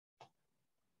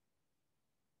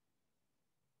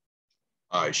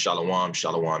All right, shalom,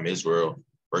 shalom, Israel.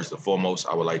 First and foremost,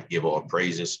 I would like to give all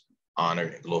praises, honor,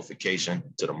 and glorification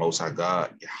to the Most High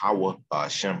God, Yahweh,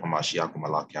 Hashem, Hamashiach,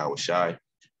 Malak, Yahweh Shai.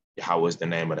 Yahweh is the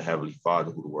name of the Heavenly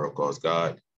Father, who the world calls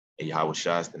God, and Yahweh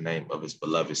Shai is the name of his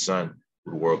beloved Son,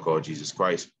 who the world called Jesus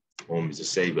Christ, whom is the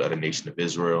Savior of the nation of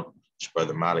Israel, his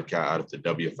brother Malachi out of the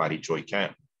WFI Detroit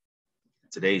camp.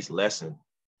 Today's lesson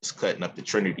is cutting up the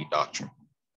Trinity doctrine.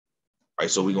 All right,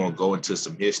 so we're going to go into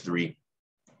some history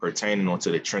pertaining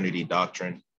onto the Trinity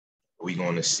doctrine. We're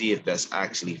going to see if that's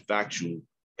actually factual,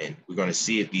 and we're going to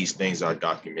see if these things are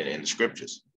documented in the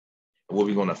scriptures. And what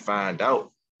we're going to find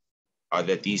out are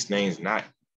that these things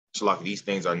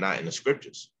are not in the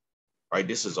scriptures, right?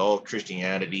 This is all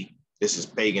Christianity. This is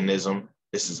paganism.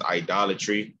 This is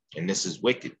idolatry, and this is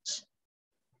wickedness.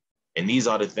 And these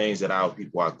are the things that our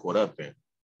people are caught up in,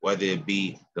 whether it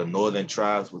be the northern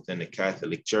tribes within the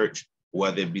Catholic Church,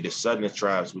 whether it be the southern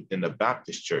tribes within the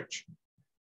Baptist Church,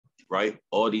 right?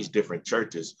 All these different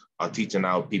churches are teaching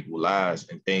our people lies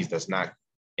and things that's not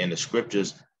in the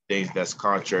scriptures, things that's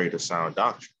contrary to sound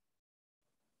doctrine.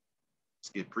 Let's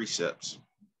get precepts.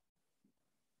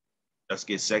 Let's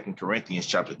get 2 Corinthians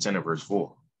chapter 10 and verse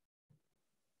 4.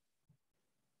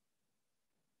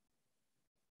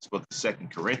 Let's book 2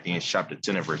 Corinthians chapter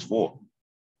 10 and verse 4.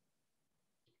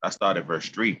 I start at verse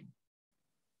 3.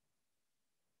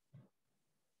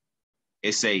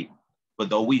 It say,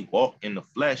 but though we walk in the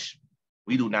flesh,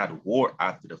 we do not war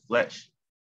after the flesh,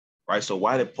 right? So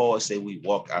why did Paul say we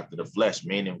walk after the flesh?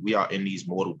 Meaning we are in these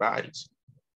mortal bodies,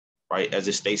 right? As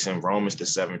it states in Romans, the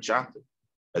 7th chapter,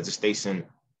 as it states in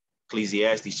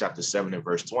Ecclesiastes chapter 7 and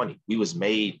verse 20, we was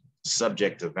made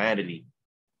subject to vanity,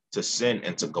 to sin,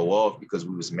 and to go off because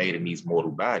we was made in these mortal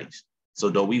bodies.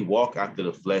 So though we walk after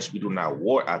the flesh, we do not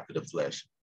war after the flesh,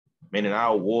 meaning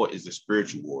our war is a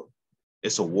spiritual war.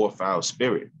 It's a war for our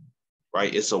spirit,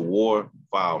 right? It's a war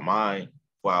for our mind,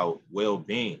 for our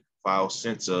well-being, for our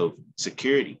sense of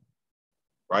security,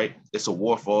 right? It's a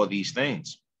war for all these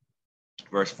things.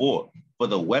 Verse 4, for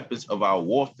the weapons of our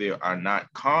warfare are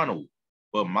not carnal,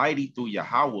 but mighty through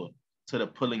Yahweh to the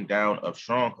pulling down of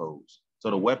strongholds.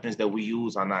 So the weapons that we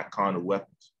use are not carnal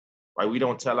weapons, right? We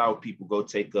don't tell our people go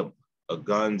take up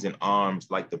guns and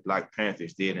arms like the Black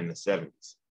Panthers did in the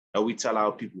 70s. No, we tell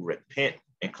our people repent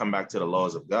and come back to the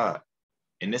laws of God.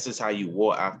 And this is how you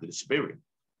war after the spirit,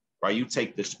 right? You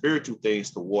take the spiritual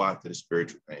things to war after the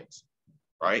spiritual things,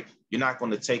 right? You're not going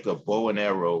to take a bow and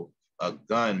arrow, a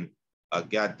gun, a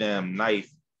goddamn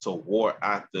knife to war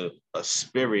after a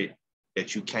spirit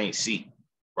that you can't see,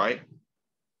 right?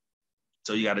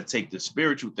 So you got to take the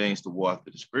spiritual things to war after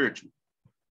the spiritual,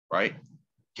 right?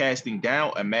 Casting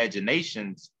down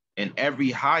imaginations and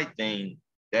every high thing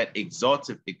that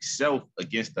exalteth itself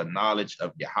against the knowledge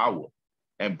of Yahweh,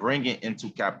 and bringing into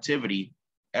captivity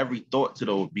every thought to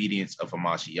the obedience of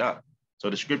Hamashiach. So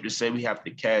the scriptures say we have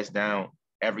to cast down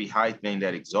every high thing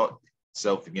that exalts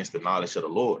itself against the knowledge of the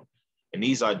Lord. And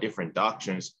these are different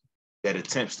doctrines that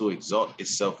attempts to exalt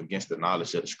itself against the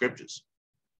knowledge of the scriptures.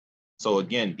 So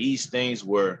again, these things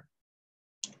were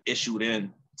issued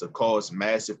in to cause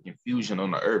massive confusion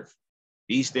on the earth.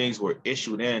 These things were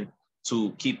issued in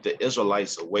to keep the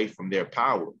Israelites away from their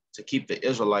power, to keep the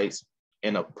Israelites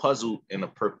in a puzzled and a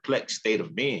perplexed state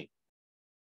of being,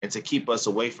 and to keep us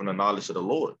away from the knowledge of the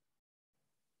Lord.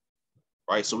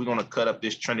 Right? So we're going to cut up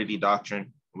this Trinity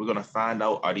doctrine. We're going to find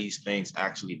out, are these things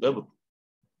actually biblical?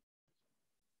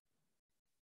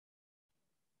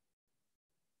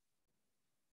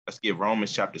 Let's get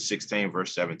Romans chapter 16,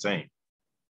 verse 17.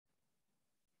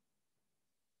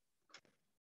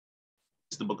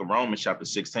 It's the book of Romans chapter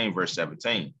 16, verse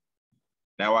 17.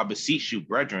 Now I beseech you,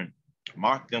 brethren,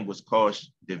 mark them which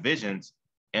cause divisions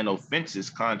and offenses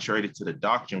contrary to the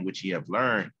doctrine which ye have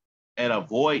learned, and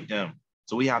avoid them.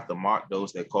 So we have to mark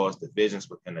those that cause divisions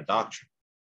within the doctrine,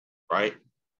 right?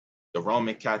 The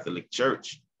Roman Catholic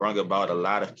Church brought about a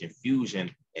lot of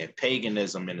confusion and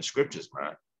paganism in the scriptures,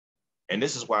 man. And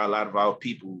this is why a lot of our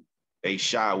people, they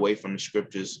shy away from the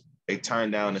scriptures. They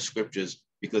turn down the scriptures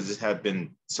because it has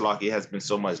been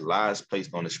so much lies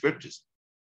placed on the scriptures.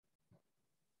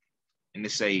 And they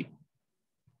say,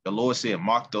 the Lord said,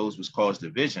 mark those which cause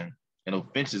division and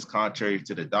offenses contrary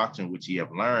to the doctrine which ye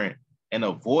have learned, and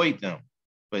avoid them.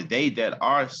 But they that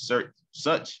are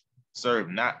such serve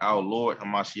not our Lord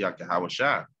Hamashiach Yahweh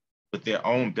Shai, but their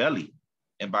own belly,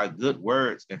 and by good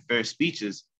words and fair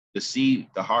speeches deceive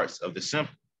the hearts of the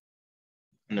simple.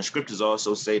 And the scriptures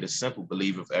also say the simple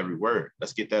believeth every word.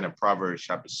 Let's get that in Proverbs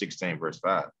chapter 16, verse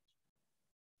 5.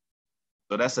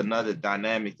 So that's another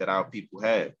dynamic that our people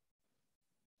have.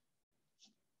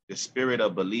 The spirit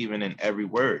of believing in every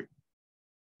word.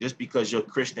 Just because your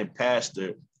Christian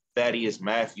pastor, Thaddeus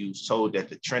Matthews, told that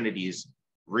the Trinity is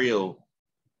real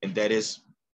and that it's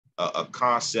a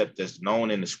concept that's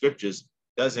known in the scriptures,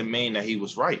 doesn't mean that he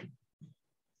was right.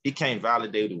 He can't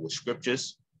validate it with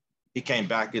scriptures. He can't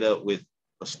back it up with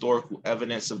historical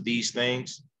evidence of these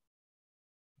things,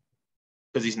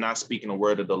 because he's not speaking the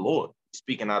word of the Lord. He's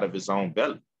speaking out of his own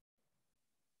belly.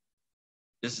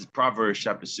 This is Proverbs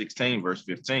chapter 16, verse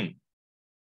 15.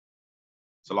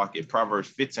 So like in Proverbs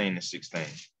 15 and 16.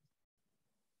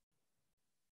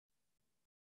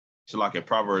 So like in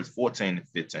Proverbs 14 and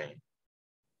 15.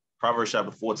 Proverbs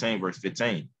chapter 14, verse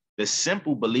 15. The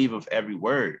simple believe of every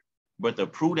word, but the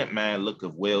prudent man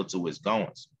looketh well to his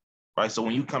goings. Right? So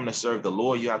when you come to serve the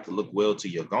Lord, you have to look well to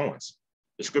your goings.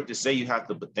 The scriptures say you have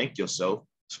to bethink yourself.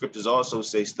 Scriptures also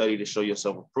say study to show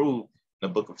yourself approved in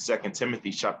the book of 2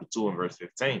 Timothy chapter 2 and verse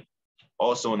 15.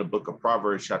 Also in the book of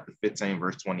Proverbs chapter 15,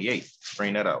 verse 28.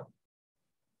 Bring that out.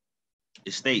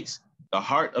 It states, the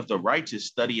heart of the righteous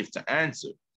studieth to answer,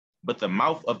 but the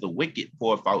mouth of the wicked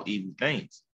poureth out evil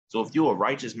things. So if you're a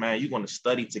righteous man, you're going to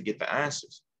study to get the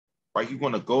answers, right? You're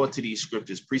going to go into these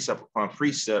scriptures precept upon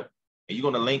precept, and you're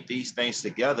going to link these things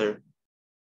together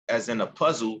as in a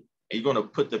puzzle, and you're going to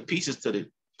put the pieces to the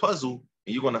puzzle,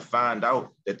 and you're going to find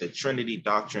out that the Trinity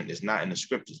doctrine is not in the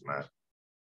scriptures, man.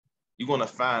 You're going to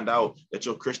find out that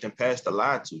your Christian pastor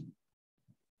lied to you.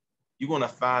 You're going to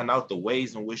find out the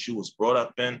ways in which you was brought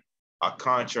up in are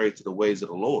contrary to the ways of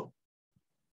the Lord.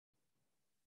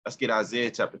 Let's get Isaiah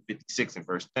chapter 56 and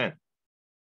verse 10.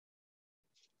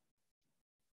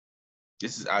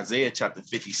 This is Isaiah chapter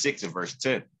 56 and verse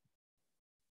 10.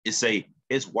 It say,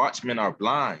 his watchmen are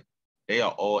blind. They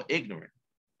are all ignorant.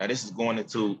 Now this is going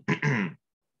into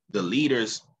the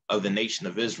leaders of the nation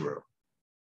of Israel,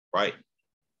 right?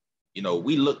 You know,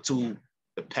 we look to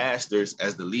the pastors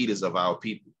as the leaders of our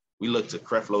people. We look to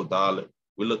Creflo Dollar.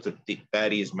 We look to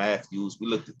Thaddeus Matthews. We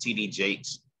look to T.D.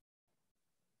 Jakes.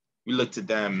 We look to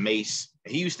Dan Mace.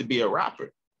 He used to be a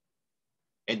rapper.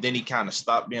 And then he kind of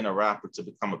stopped being a rapper to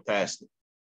become a pastor.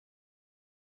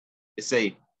 It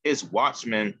say, his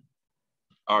watchmen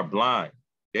are blind.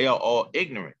 They are all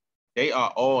ignorant. They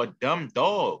are all dumb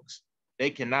dogs.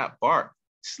 They cannot bark,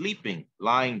 sleeping,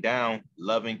 lying down,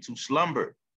 loving to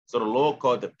slumber. So the Lord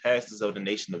called the pastors of the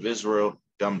nation of Israel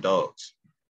dumb dogs.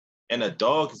 And a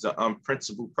dog is an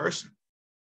unprincipled person.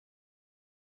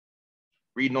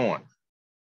 Reading on.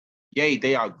 Yea,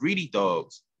 they are greedy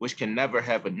dogs, which can never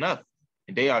have enough.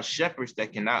 And they are shepherds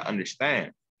that cannot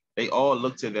understand. They all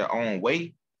look to their own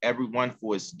way, everyone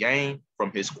for his gain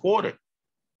from his quarter.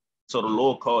 So the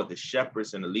Lord called the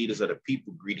shepherds and the leaders of the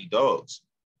people greedy dogs.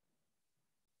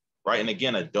 Right? And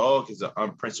again, a dog is an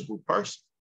unprincipled person.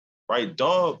 Right?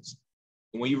 Dogs,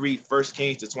 when you read 1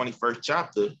 Kings, the 21st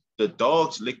chapter, the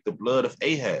dogs licked the blood of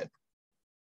Ahab.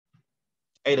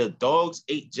 Hey, the dogs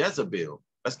ate Jezebel.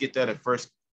 Let's get that in 1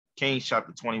 Kings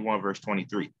chapter 21, verse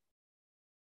 23.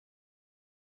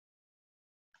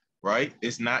 Right?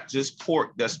 It's not just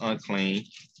pork that's unclean.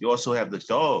 You also have the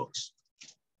dogs.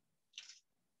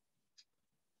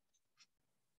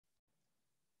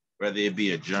 Whether it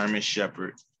be a German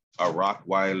Shepherd, a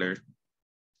Rottweiler,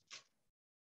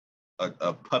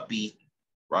 a puppy,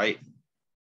 right?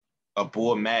 A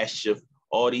bull mastiff,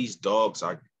 all these dogs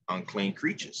are unclean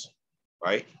creatures,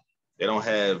 right? They don't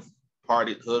have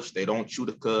parted hoofs. They don't chew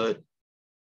the cud,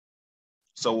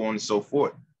 so on and so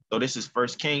forth. So this is 1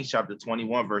 Kings chapter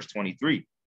 21, verse 23.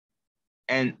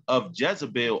 And of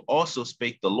Jezebel also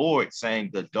spake the Lord,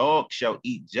 saying, the dog shall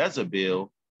eat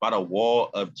Jezebel by the wall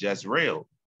of Jezreel.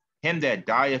 Him that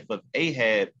dieth of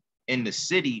Ahab in the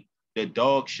city, the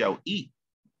dog shall eat.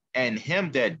 And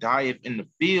him that dieth in the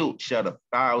field shall the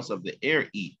fowls of the air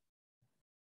eat.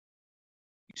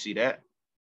 You see that?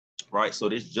 Right? So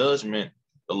this judgment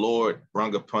the Lord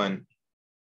brung upon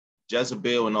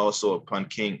Jezebel and also upon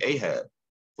King Ahab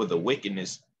for the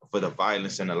wickedness, for the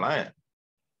violence in the land.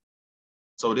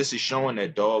 So this is showing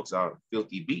that dogs are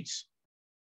filthy beasts,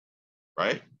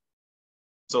 right?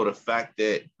 So the fact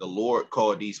that the Lord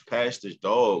called these pastors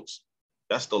dogs,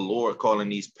 that's the Lord calling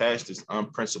these pastors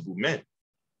unprincipled men.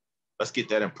 Let's get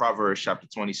that in Proverbs chapter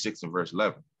 26 and verse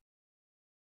 11.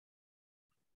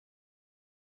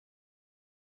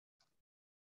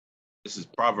 This is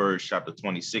Proverbs chapter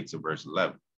 26 and verse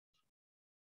 11.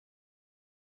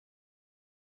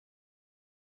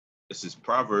 This is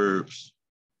Proverbs.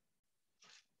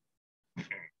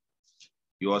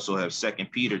 You also have 2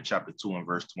 Peter chapter 2 and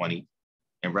verse 20,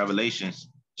 and Revelations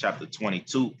chapter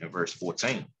 22 and verse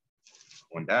 14.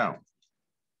 Going down.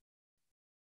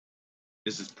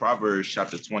 This is Proverbs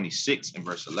chapter 26 and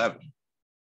verse 11.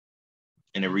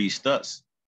 And it reads thus.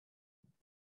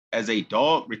 As a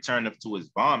dog returneth to his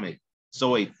vomit,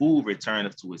 so a fool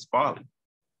returneth to his folly.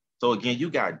 So again, you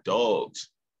got dogs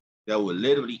that will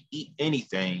literally eat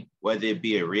anything, whether it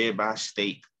be a ribeye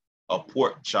steak, a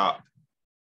pork chop,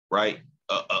 right?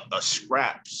 A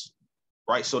scraps,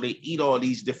 right? So they eat all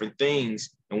these different things.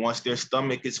 And once their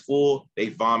stomach is full, they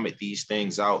vomit these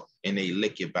things out and they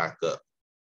lick it back up.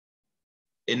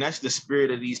 And that's the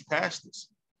spirit of these pastors.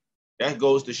 That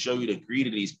goes to show you the greed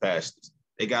of these pastors.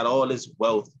 They got all this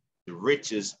wealth, the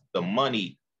riches, the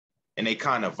money, and they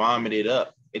kind of vomit it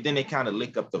up. And then they kind of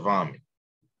lick up the vomit,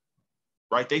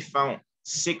 right? They found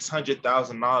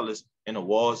 $600,000 in the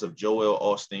walls of Joel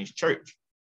Osteen's church.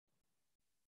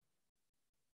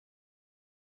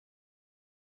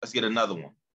 Let's get another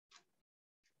one.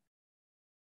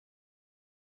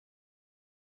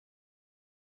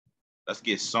 Let's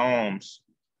get Psalms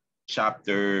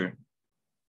chapter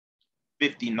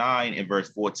 59 and verse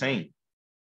 14.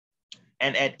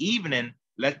 And at evening,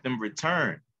 let them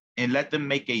return, and let them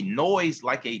make a noise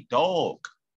like a dog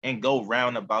and go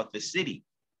round about the city.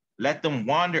 Let them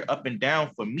wander up and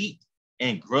down for meat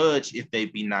and grudge if they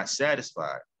be not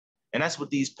satisfied. And that's what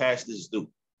these pastors do,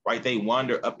 right? They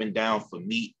wander up and down for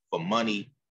meat, for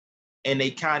money, and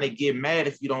they kind of get mad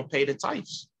if you don't pay the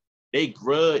tithes. They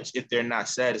grudge if they're not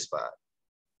satisfied,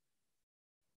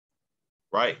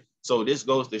 right? So this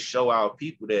goes to show our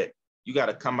people that you got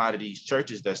to come out of these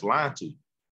churches that's lying to you,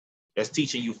 that's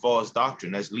teaching you false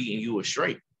doctrine, that's leading you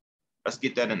astray. Let's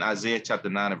get that in Isaiah chapter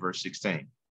 9 and verse 16.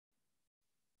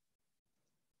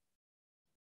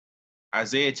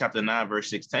 Isaiah chapter 9, verse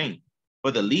 16.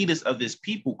 For the leaders of this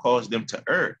people cause them to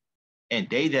err, and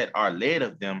they that are led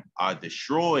of them are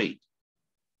destroyed.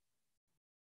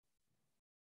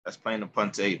 That's playing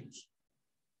upon tables,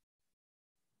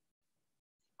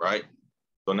 right?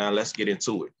 So now let's get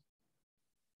into it.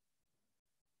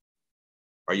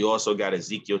 Or you also got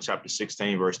Ezekiel chapter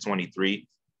 16, verse 23.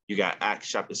 You got Acts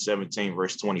chapter 17,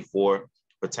 verse 24,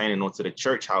 pertaining onto the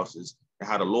church houses and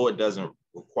how the Lord doesn't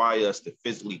require us to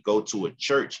physically go to a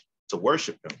church to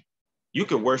worship him. You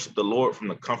can worship the Lord from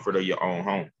the comfort of your own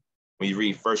home. When you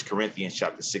read 1 Corinthians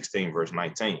chapter 16, verse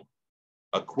 19,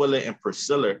 Aquila and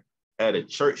Priscilla had a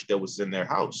church that was in their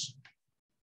house.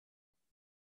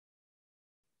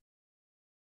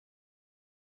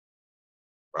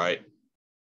 Right?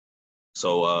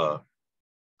 So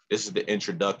this is the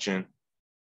introduction.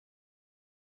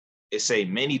 It say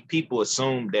many people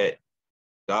assume that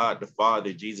God the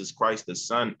Father, Jesus Christ the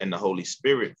Son, and the Holy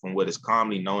Spirit from what is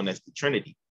commonly known as the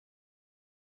Trinity.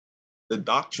 The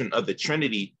doctrine of the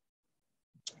Trinity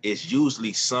is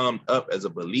usually summed up as a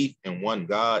belief in one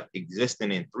God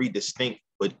existing in three distinct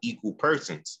but equal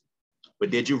persons.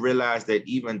 But did you realize that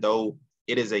even though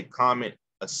it is a common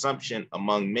assumption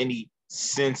among many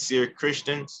sincere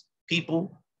Christians,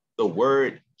 people, the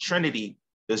word Trinity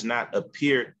does not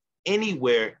appear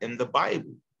anywhere in the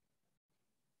Bible,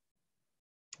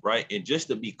 right? And just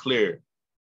to be clear,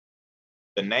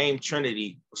 the name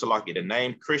Trinity, Salaki, the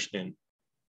name Christian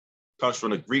comes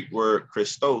from the Greek word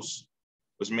Christos,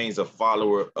 which means a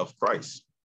follower of Christ.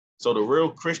 So the real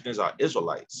Christians are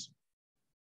Israelites.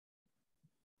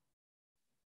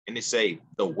 And they say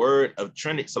the word of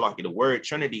Trinity, Salaki, the word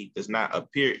Trinity does not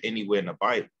appear anywhere in the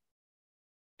Bible.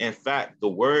 In fact, the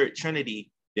word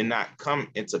Trinity did not come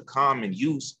into common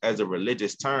use as a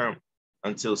religious term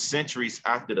until centuries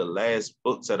after the last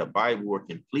books of the Bible were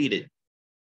completed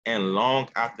and long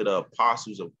after the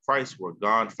apostles of Christ were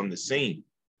gone from the scene.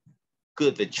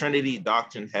 Could the Trinity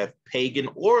doctrine have pagan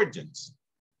origins?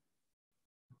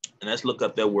 And let's look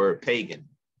up that word pagan.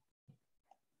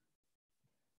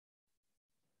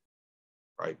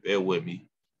 All right, bear with me.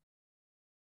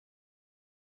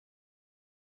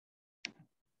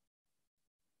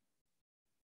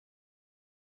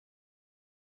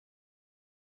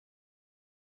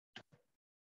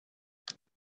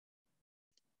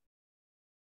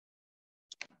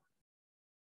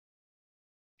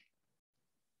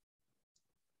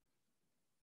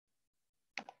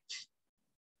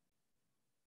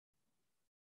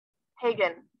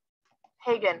 Pagan,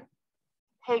 pagan,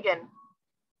 pagan.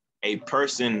 A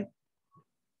person,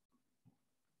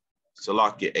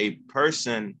 Salakia, a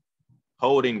person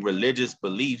holding religious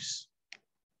beliefs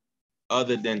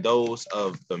other than those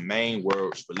of the main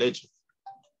world's religion.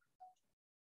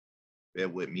 Bear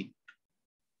with me.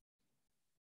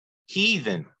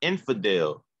 Heathen,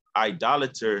 infidel,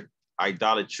 idolater,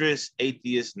 idolatrous,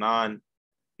 atheist,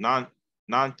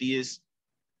 non-theist,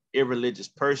 irreligious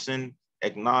person,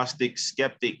 agnostic,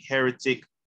 skeptic, heretic,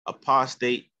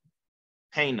 apostate,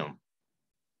 pagan,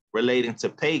 relating to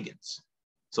pagans.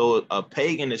 So a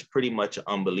pagan is pretty much an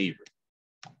unbeliever.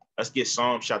 Let's get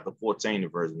Psalm chapter 14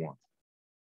 and verse 1.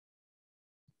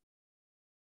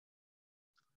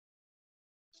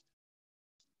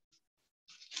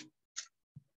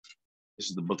 This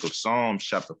is the book of Psalms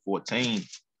chapter 14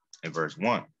 and verse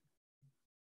 1.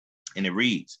 And it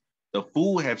reads, the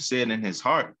fool have said in his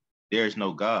heart, there is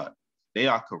no God. They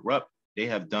are corrupt. They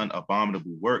have done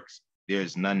abominable works. There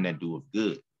is none that doeth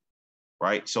good.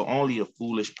 Right? So only a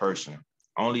foolish person,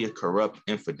 only a corrupt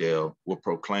infidel will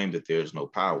proclaim that there is no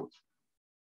power.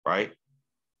 Right?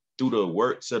 Through the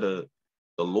works of the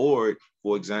Lord,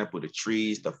 for example, the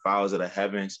trees, the fowls of the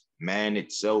heavens, man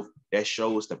itself, that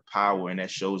shows the power and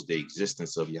that shows the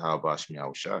existence of Yahweh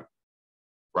Shema Shai.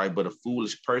 Right? But a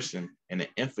foolish person and an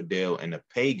infidel and a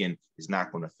pagan is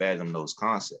not going to fathom those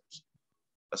concepts.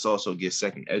 Let's also get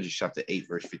 2nd Ezra chapter 8,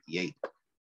 verse 58.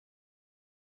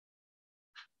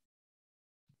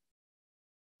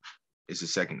 This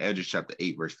is 2nd Ezra chapter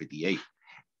 8, verse 58.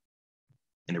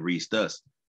 And it reads thus.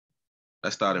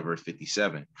 Let's start at verse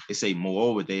 57. It say,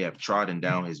 moreover, they have trodden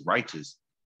down his righteous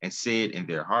and said in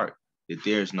their heart that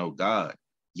there is no God.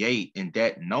 Yea, in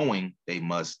that knowing they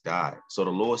must die. So the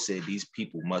Lord said these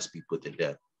people must be put to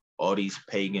death. All these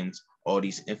pagans, all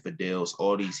these infidels,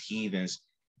 all these heathens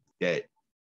that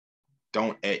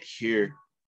don't adhere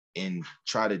and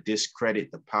try to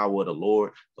discredit the power of the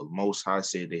Lord, the Most High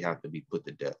said they have to be put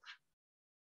to death.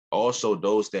 Also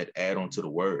those that add on to the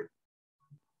word,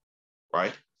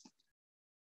 right?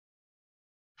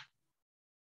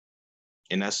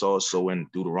 And that's also in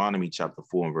Deuteronomy chapter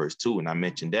 4 and verse 2. And I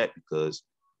mentioned that because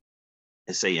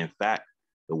it say, in fact,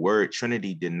 the word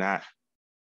Trinity did not,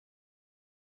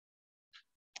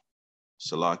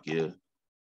 Salakia.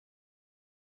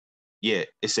 Yeah,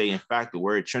 it say, in fact, the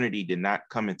word Trinity did not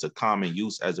come into common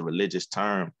use as a religious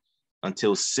term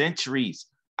until centuries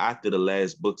after the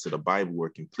last books of the Bible were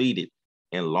completed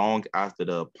and long after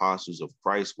the apostles of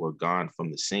Christ were gone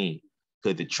from the scene,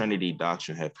 could the Trinity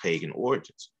doctrine have pagan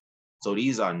origins. So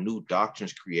these are new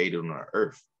doctrines created on the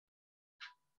earth.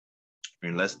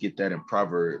 And let's get that in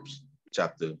Proverbs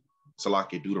chapter,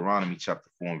 Salakia, Deuteronomy chapter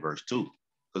 4 and verse 2.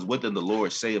 Because what did the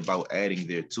Lord say about adding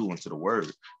thereto into the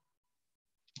word?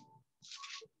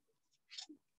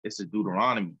 It's a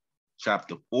Deuteronomy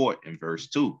chapter 4 and verse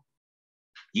 2.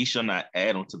 Ye shall not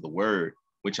add unto the word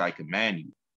which I command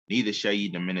you, neither shall ye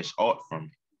diminish aught from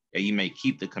it, that ye may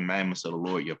keep the commandments of the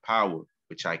Lord your power,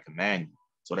 which I command you.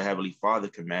 So the Heavenly Father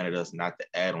commanded us not to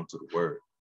add onto the word.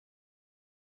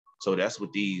 So that's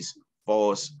what these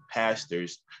false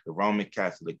pastors, the Roman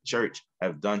Catholic Church,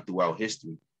 have done throughout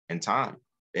history and time.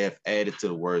 They have added to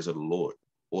the words of the Lord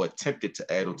or attempted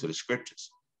to add onto the scriptures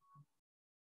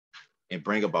and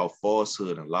bring about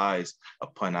falsehood and lies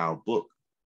upon our book.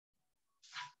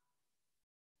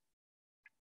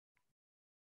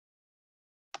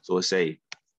 So it say,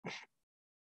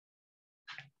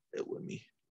 bear with me.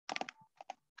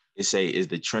 It say, is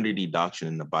the Trinity doctrine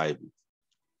in the Bible.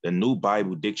 The New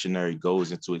Bible Dictionary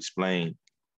goes into explain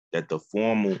that the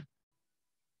formal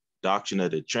doctrine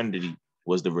of the Trinity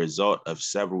was the result of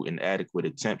several inadequate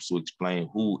attempts to explain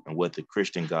who and what the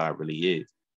Christian God really is.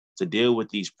 To deal with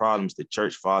these problems, the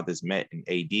church fathers met in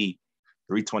AD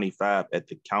 325 at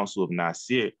the Council of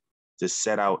Nicaea to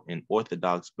set out an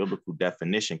orthodox biblical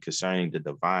definition concerning the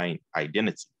divine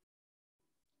identity.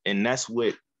 And that's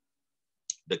what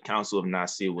the Council of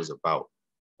Nicaea was about,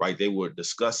 right? They were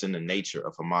discussing the nature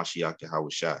of Hamashiach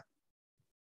Yahushua,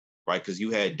 right? Because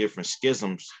you had different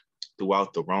schisms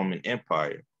throughout the Roman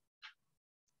Empire,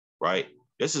 right?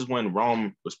 This is when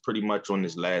Rome was pretty much on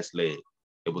its last leg.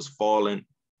 It was falling.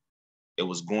 It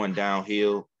was going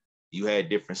downhill. You had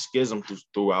different schisms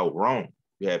throughout Rome.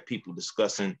 You had people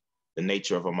discussing the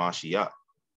nature of Hamashiach,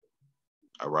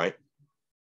 all right?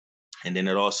 And then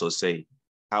it also say,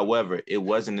 however, it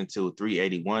wasn't until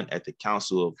 381 at the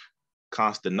Council of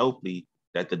Constantinople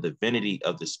that the divinity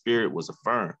of the Spirit was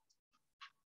affirmed.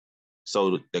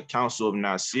 So the Council of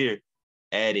Nicaea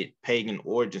added pagan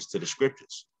origins to the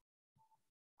scriptures,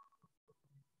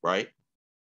 right?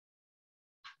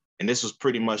 And this was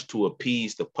pretty much to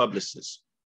appease the publicists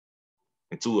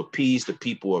and to appease the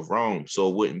people of Rome so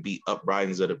it wouldn't be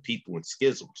uprisings of the people and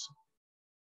schisms.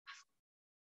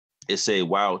 It said,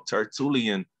 while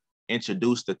Tertullian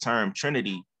introduced the term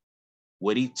Trinity,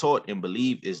 what he taught and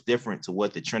believed is different to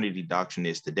what the Trinity doctrine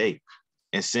is today.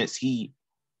 And since he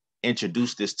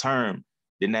introduced this term,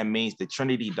 then that means the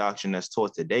Trinity doctrine that's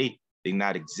taught today did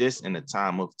not exist in the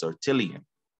time of Tertullian.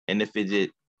 And if it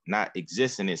did not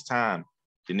exist in his time,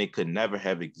 then it could never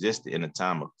have existed in the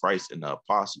time of Christ and the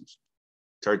apostles.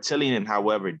 Tertullian,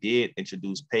 however, did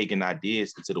introduce pagan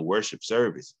ideas into the worship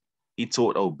service. He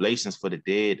taught oblations for the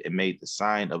dead and made the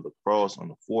sign of the cross on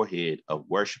the forehead of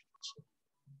worshipers.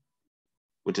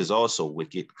 which is also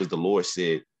wicked because the Lord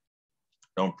said,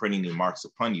 don't print any marks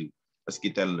upon you. Let's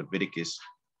get that in Leviticus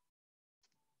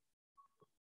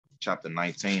chapter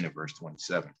 19 and verse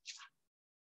 27.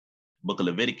 Book of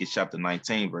Leviticus chapter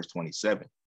 19, verse 27.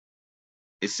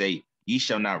 It say, ye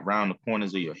shall not round the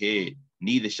corners of your head,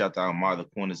 neither shalt thou mar the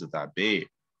corners of thy bed.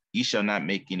 Ye shall not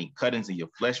make any cuttings in your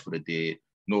flesh for the dead,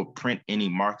 nor print any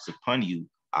marks upon you.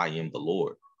 I am the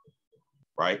Lord.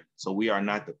 Right? So we are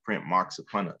not to print marks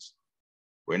upon us.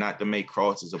 We're not to make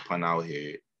crosses upon our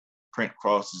head, print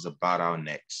crosses about our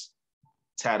necks,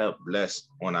 tat up blessed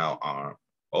on our arm.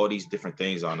 All these different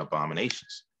things are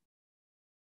abominations.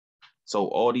 So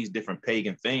all these different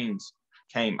pagan things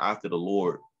came after the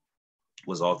Lord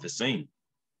was off the scene,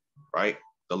 right?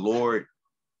 The Lord,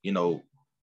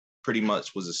 pretty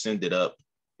much was ascended up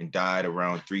and died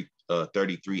around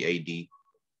 33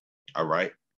 AD. All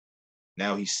right.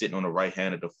 Now he's sitting on the right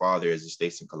hand of the Father, as it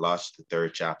states in Colossians, the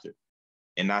 3rd chapter.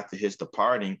 And after his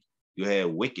departing, you had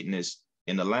wickedness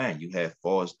in the land. You had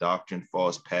false doctrine,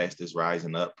 false pastors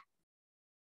rising up,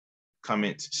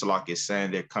 coming, Salak is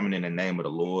saying they're coming in the name of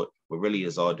the Lord, but really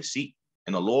is all deceit.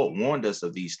 And the Lord warned us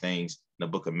of these things in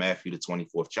the book of Matthew, the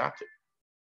 24th chapter.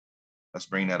 Let's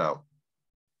bring that out.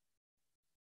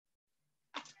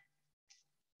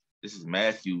 This is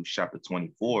Matthew chapter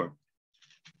 24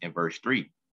 and verse 3.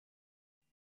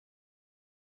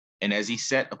 And as he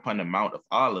sat upon the Mount of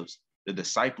Olives, the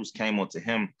disciples came unto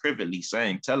him privately,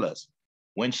 saying, tell us,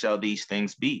 when shall these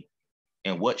things be?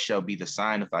 And what shall be the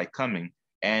sign of thy coming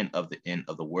and of the end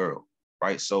of the world?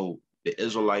 Right? So the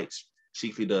Israelites,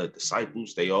 chiefly the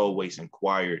disciples, they always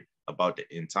inquired about the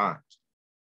end times.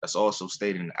 That's also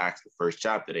stated in Acts, the 1st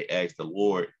chapter. They asked the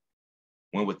Lord,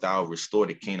 when wilt thou restore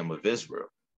the kingdom of Israel?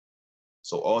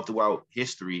 So all throughout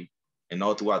history and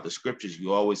all throughout the scriptures,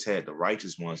 you always had the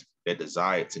righteous ones that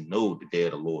desired to know the day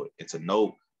of the Lord and to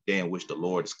know the day in which the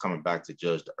Lord is coming back to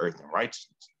judge the earth in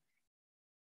righteousness.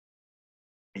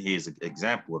 And here's an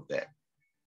example of that.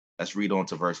 Let's read on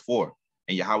to verse 4.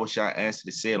 And Yahushua answered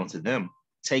and said unto them,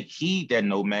 take heed that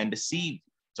no man deceive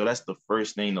you. So that's the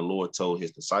first thing the Lord told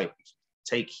his disciples.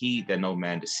 Take heed that no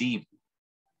man deceive you.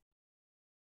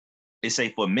 They say,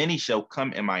 for many shall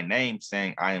come in my name,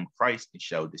 saying, I am Christ, and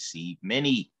shall deceive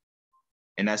many.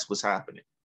 And that's what's happening.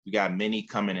 You got many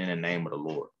coming in the name of the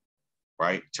Lord,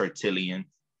 right? Tertullian,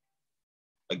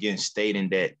 again, stating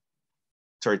that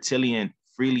Tertullian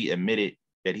freely admitted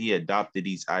that he adopted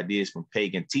these ideas from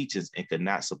pagan teachers and could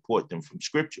not support them from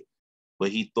scripture. But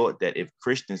he thought that if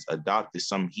Christians adopted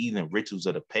some heathen rituals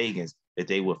of the pagans, that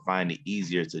they would find it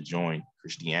easier to join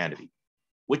Christianity,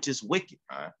 which is wicked,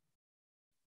 man.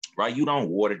 Right? You don't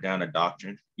water down the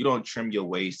doctrine. You don't trim your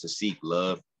ways to seek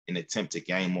love and attempt to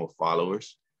gain more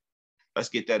followers. Let's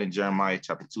get that in Jeremiah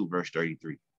chapter 2, verse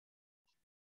 33.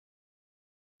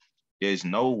 There's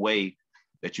no way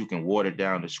that you can water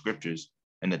down the scriptures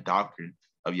and the doctrine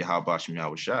of Yahweh Shem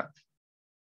Yahushua.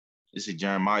 This is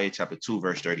Jeremiah chapter 2,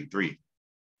 verse 33.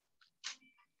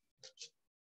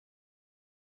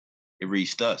 It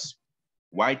reads thus,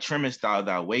 why trimmest thou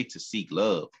thy way to seek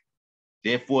love?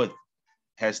 Therefore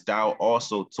hast thou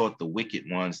also taught the wicked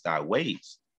ones thy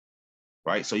ways.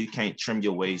 Right? So you can't trim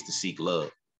your ways to seek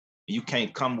love. You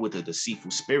can't come with a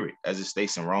deceitful spirit, as it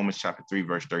states in Romans chapter 3,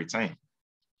 verse 13.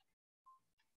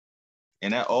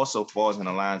 And that also falls in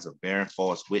the lines of bearing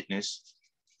false witness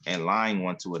and lying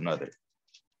one to another.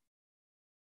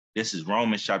 This is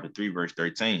Romans chapter 3, verse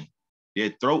 13.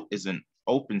 Their throat is an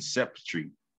open sepulchre.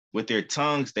 With their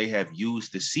tongues they have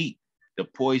used deceit. The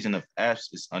poison of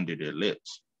asps is under their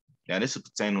lips. Now this is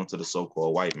pertaining to the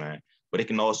so-called white man, but it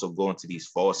can also go into these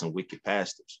false and wicked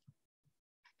pastors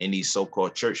and these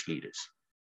so-called church leaders.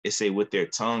 It say with their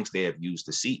tongues they have used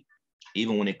deceit.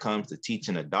 Even when it comes to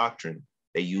teaching a doctrine,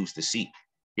 they use deceit.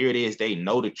 Here it is, they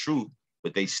know the truth,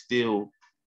 but they still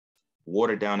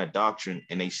water down the doctrine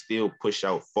and they still push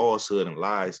out falsehood and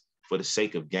lies for the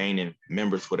sake of gaining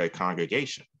members for their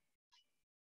congregation.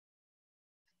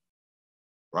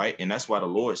 Right? And that's why the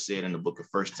Lord said in the book of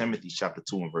 1 Timothy chapter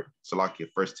 2 and verse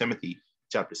 1 Timothy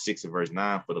chapter 6 and verse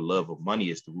 9, for the love of money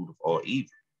is the root of all evil.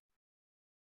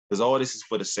 Because all this is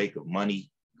for the sake of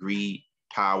money, greed,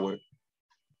 power,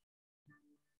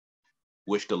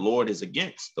 which the Lord is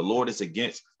against. The Lord is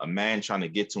against a man trying to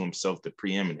get to himself the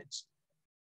preeminence.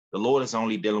 The Lord is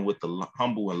only dealing with the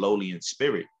humble and lowly in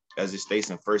spirit, as it states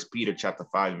in 1 Peter chapter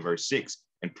 5 and verse 6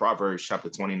 and Proverbs chapter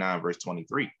 29, verse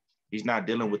 23. He's not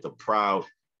dealing with a proud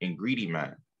and greedy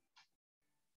man.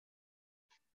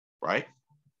 Right?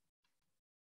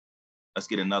 Let's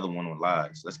get another one on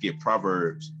lies. Let's get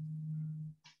Proverbs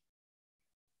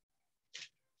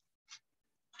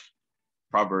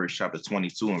Proverbs chapter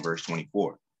 22 and verse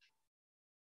 24.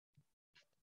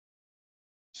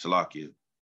 Salakia.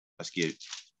 Let's get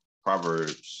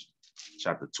Proverbs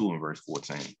chapter 2 and verse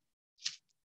 14.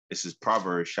 This is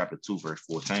Proverbs chapter 2, verse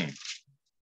 14.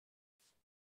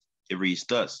 It reads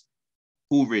thus: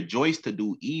 who rejoice to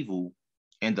do evil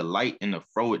and delight in the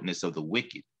frowardness of the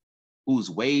wicked, whose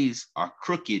ways are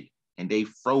crooked and they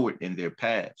froward in their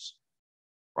paths.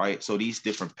 Right? So these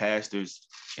different pastors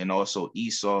and also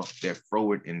Esau, they're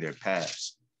froward in their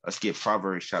paths. Let's get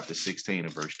Proverbs chapter 16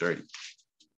 and verse 30.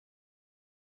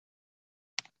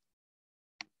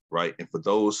 Right? And for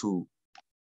those who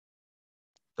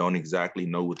don't exactly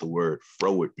know what the word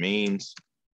froward means,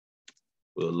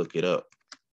 we'll look it up.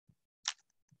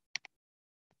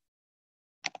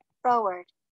 Froward.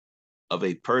 Of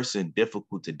a person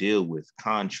difficult to deal with,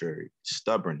 contrary,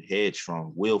 stubborn,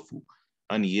 headstrong, willful,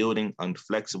 unyielding,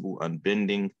 unflexible,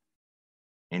 unbending,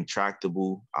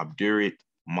 intractable, obdurate,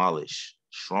 malish,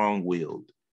 strong-willed,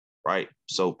 right?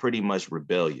 So pretty much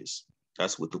rebellious.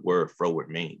 That's what the word froward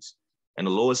means. And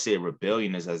the Lord said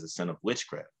rebellion is as a sin of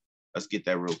witchcraft. Let's get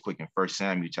that real quick in 1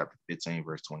 Samuel chapter 15,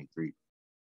 verse 23.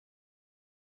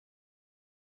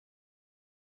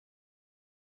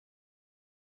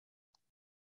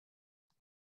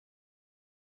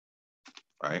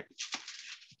 Right?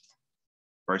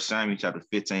 1 Samuel chapter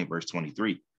 15, verse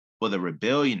 23. For the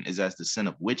rebellion is as the sin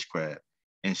of witchcraft,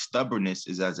 and stubbornness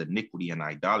is as iniquity and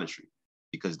idolatry.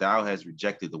 Because thou hast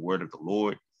rejected the word of the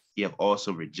Lord, he have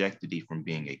also rejected thee from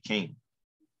being a king.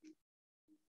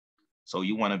 So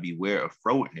you want to beware of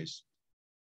frowardness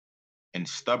and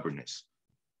stubbornness,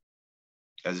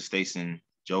 as it states in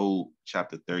Job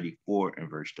chapter 34 and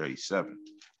verse 37.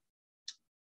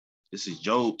 This is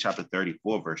Job chapter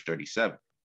 34, verse 37.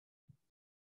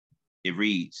 It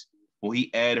reads, for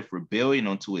he addeth rebellion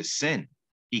unto his sin.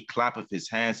 He clappeth his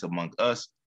hands among us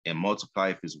and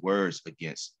multiplieth his words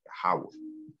against Yahweh.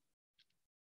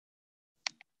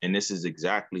 And this is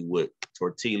exactly what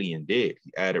Tertullian did.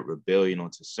 He added rebellion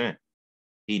unto sin.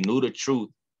 He knew the truth,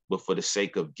 but for the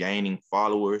sake of gaining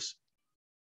followers,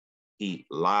 he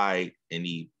lied and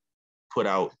he put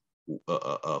out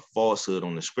a falsehood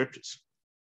on the scriptures.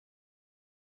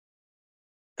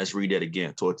 Let's read that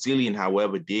again. Tertullian,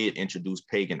 however, did introduce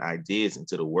pagan ideas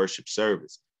into the worship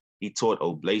service. He taught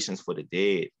oblations for the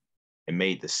dead and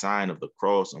made the sign of the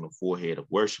cross on the forehead of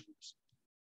worshipers.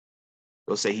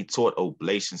 They'll say he taught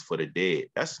oblations for the dead.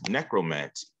 That's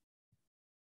necromancy.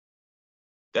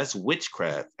 That's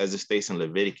witchcraft, as it states in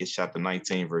Leviticus chapter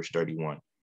 19, verse 31,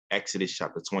 Exodus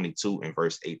chapter 22 and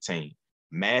verse 18,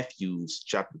 Matthews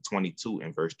chapter 22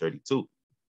 and verse 32.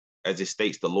 As it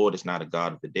states, the Lord is not a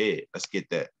God of the dead. Let's get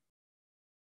that.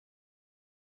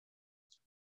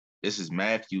 This is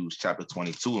Matthews chapter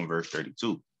 22 and verse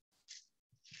 32.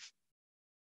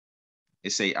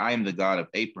 It say, I am the God of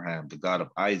Abraham, the God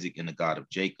of Isaac, and the God of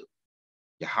Jacob.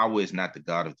 Yahweh is not the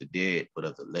God of the dead, but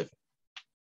of the living.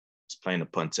 It's plain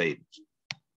upon tables.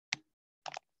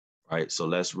 Right, so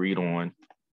let's read on.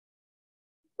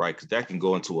 Right, because that can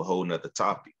go into a whole nother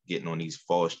topic, getting on these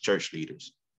false church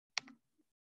leaders.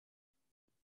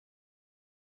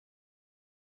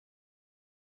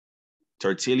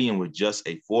 Tertullian was just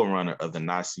a forerunner of the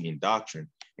Nicene doctrine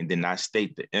and did not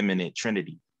state the imminent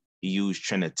Trinity. He used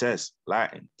Trinitas,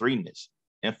 Latin, threeness,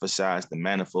 emphasized the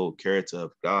manifold character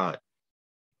of God.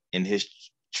 In his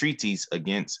treatise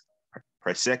against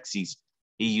Persexes,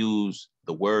 he used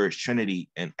the words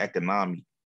Trinity and economy,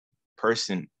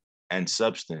 person and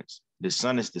substance. The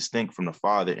Son is distinct from the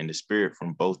Father and the Spirit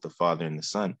from both the Father and the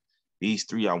Son. These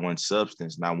three are one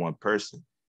substance, not one person.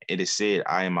 It is said,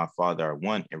 I and my Father are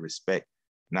one in respect,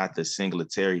 not the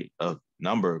singularity of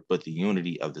number, but the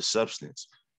unity of the substance.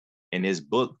 In his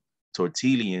book,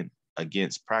 Tertullian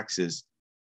Against Praxis,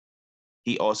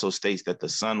 he also states that the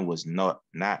Son was not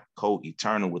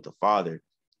co-eternal with the Father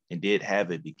and did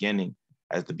have a beginning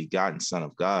as the begotten Son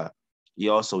of God. He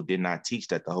also did not teach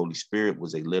that the Holy Spirit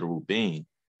was a literal being.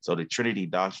 So the Trinity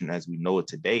doctrine as we know it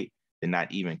today did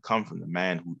not even come from the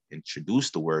man who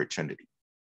introduced the word Trinity.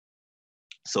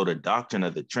 So the doctrine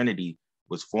of the Trinity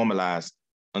was formalized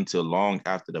until long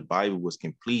after the Bible was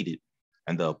completed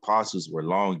and the apostles were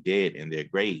long dead in their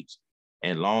graves,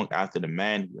 and long after the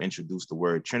man who introduced the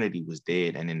word Trinity was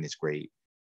dead and in his grave.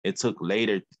 It took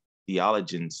later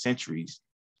theologians centuries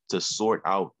to sort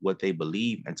out what they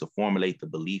believe and to formulate the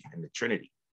belief in the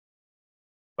Trinity.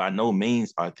 By no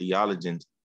means are theologians'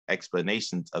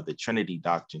 explanations of the Trinity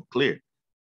doctrine clear.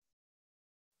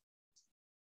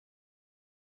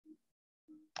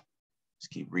 Let's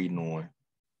keep reading on.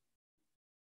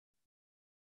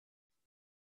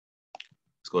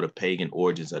 Let's go to pagan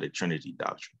origins of the Trinity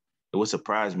doctrine. It would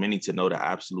surprise many to know the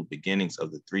absolute beginnings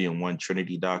of the 3-in-1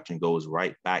 Trinity doctrine goes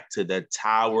right back to the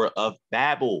Tower of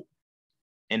Babel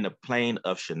in the plain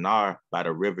of Shinar by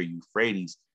the river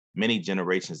Euphrates, many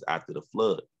generations after the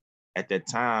flood. At that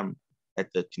time,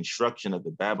 at the construction of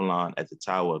the Babylon at the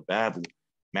Tower of Babel,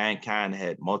 mankind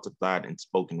had multiplied and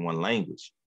spoken one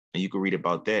language. And you can read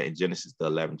about that in Genesis, the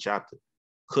 11th chapter.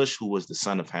 Cush, who was the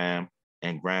son of Ham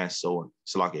and grandson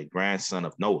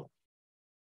of Noah.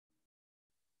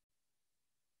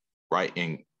 Right,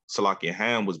 and Salakia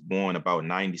Ham was born about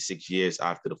 96 years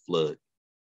after the flood.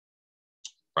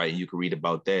 Right, and you can read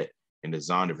about that in the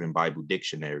Zondervan Bible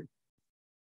Dictionary.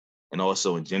 And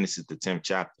also in Genesis, the 10th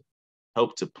chapter,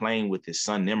 helped to plan with his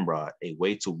son Nimrod a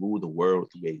way to rule the world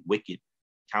through a wicked,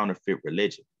 counterfeit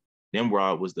religion.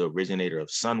 Nimrod was the originator of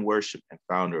sun worship and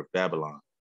founder of Babylon.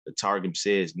 The Targum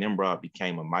says Nimrod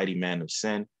became a mighty man of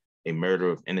sin, a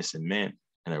murderer of innocent men,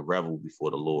 and a rebel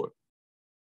before the Lord.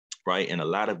 Right, and a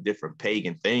lot of different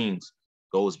pagan things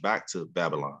goes back to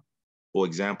Babylon. For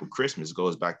example, Christmas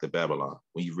goes back to Babylon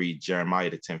when you read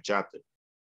Jeremiah, the 10th chapter,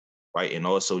 right? And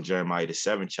also Jeremiah, the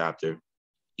 7th chapter,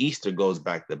 Easter goes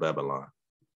back to Babylon,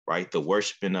 right? The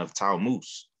worshiping of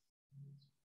Tammuz,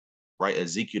 right?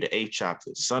 Ezekiel, the 8th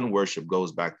chapter, sun worship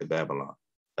goes back to Babylon.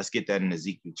 Let's get that in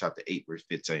Ezekiel chapter 8, verse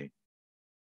 15.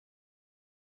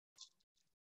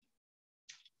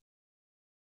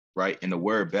 Right, and the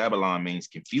word Babylon means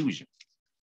confusion.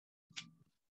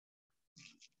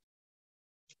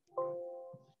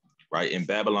 Right, and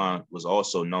Babylon was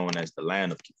also known as the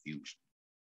land of confusion.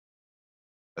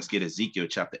 Let's get Ezekiel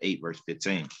chapter 8, verse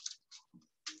 15.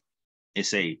 It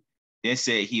say, then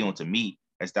said he unto me,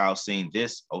 hast thou seen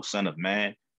this, O son of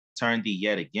man? Turn thee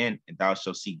yet again, and thou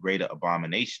shalt see greater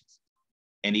abominations.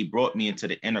 And he brought me into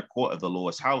the inner court of the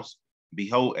Lord's house.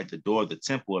 Behold, at the door of the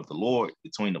temple of the Lord,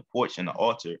 between the porch and the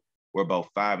altar, were about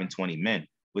 25 men,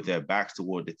 with their backs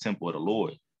toward the temple of the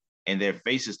Lord, and their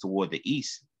faces toward the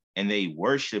east. And they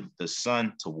worshiped the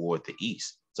sun toward the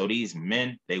east. So these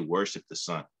men, they worship the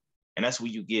sun. And that's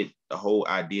where you get the whole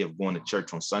idea of going to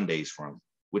church on Sundays from,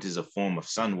 which is a form of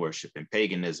sun worship and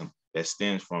paganism that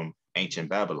stems from ancient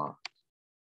Babylon.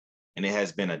 And it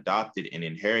has been adopted and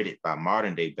inherited by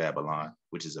modern day Babylon,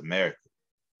 which is America.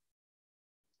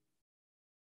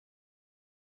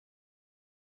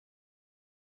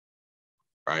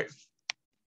 Right?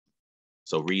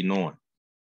 So reading on.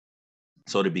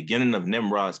 So the beginning of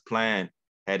Nimrod's plan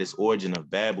had its origin of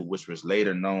Babel, which was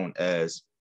later known as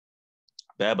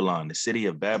Babylon, the city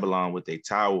of Babylon with a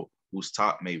tower whose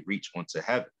top may reach onto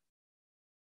heaven.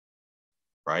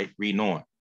 Right? Reading on.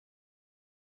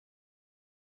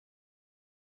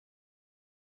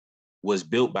 Was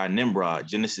built by Nimrod,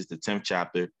 Genesis, the 10th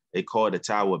chapter. They called the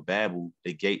Tower of Babel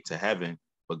the gate to heaven,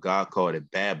 but God called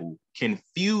it Babel,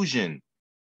 confusion.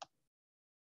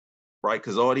 Right?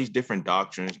 Because all these different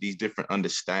doctrines, these different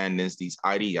understandings, these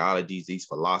ideologies, these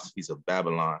philosophies of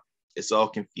Babylon, it's all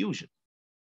confusion.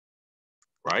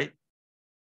 Right?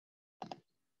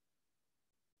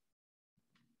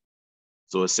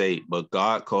 So it say, but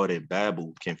God called it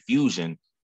Babel, confusion,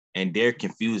 and there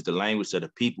confused the language of the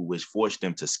people, which forced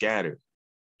them to scatter.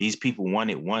 These people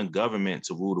wanted one government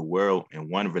to rule the world and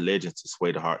one religion to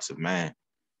sway the hearts of man.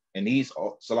 And these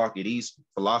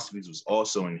philosophies was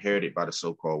also inherited by the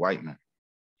so-called white man,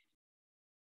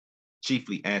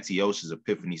 chiefly Antiochus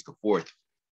Epiphanes IV.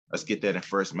 Let's get that in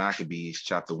 1 Maccabees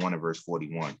chapter 1 and verse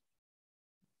 41.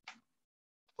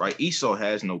 Right, Esau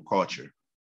has no culture,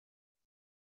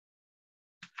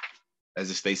 as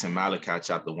it states in Malachi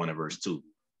chapter 1 and verse 2.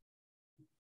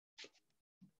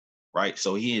 Right,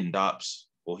 so he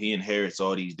inherits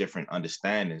all these different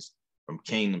understandings from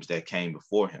kingdoms that came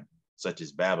before him, such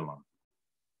as Babylon.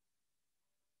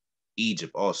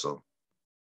 Egypt also.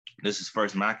 This is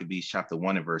 1 Maccabees chapter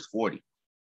 1 and verse 40.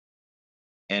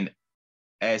 And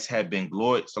as had been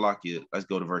glorified, Salakia, let's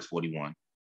go to verse 41.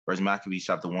 1 Maccabees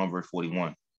chapter 1, verse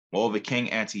 41. Moreover,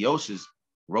 King Antiochus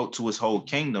wrote to his whole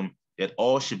kingdom that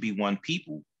all should be one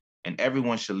people, and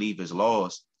everyone should leave his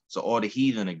laws. So all the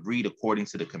heathen agreed according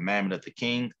to the commandment of the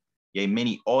king. Yea,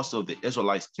 many also of the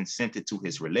Israelites consented to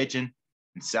his religion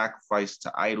and sacrificed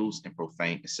to idols and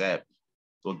profaned the Sabbath.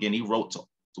 So again, he wrote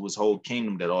to his whole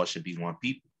kingdom that all should be one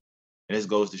people. And this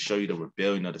goes to show you the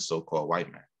rebellion of the so-called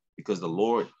white man, because the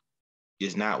Lord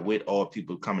is not with all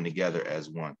people coming together as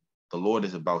one. The Lord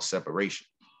is about separation.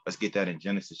 Let's get that in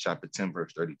Genesis chapter 10,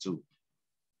 verse 32.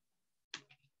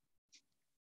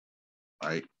 All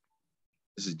right.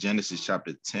 This is Genesis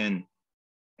chapter 10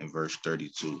 and verse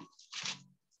 32.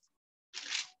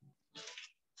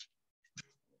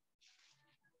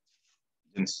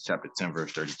 Genesis chapter 10,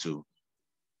 verse 32.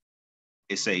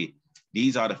 It say,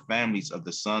 These are the families of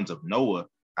the sons of Noah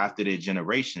after their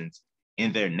generations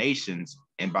in their nations.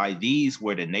 And by these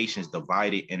were the nations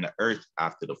divided in the earth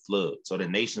after the flood. So the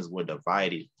nations were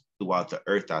divided throughout the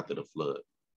earth after the flood.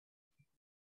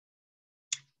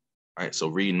 All right, so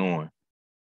reading on.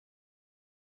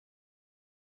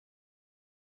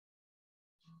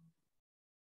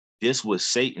 This was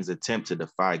Satan's attempt to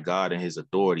defy God and his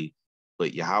authority,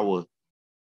 but Yahweh,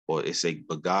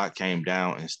 but God came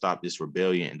down and stopped this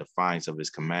rebellion in defiance of his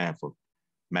command for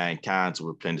mankind to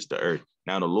replenish the earth.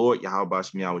 Now the Lord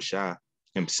Yahweh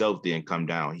himself didn't come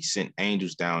down. He sent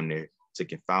angels down there to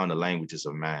confound the languages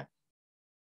of man,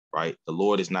 right? The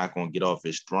Lord is not going to get off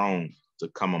his throne to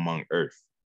come among earth.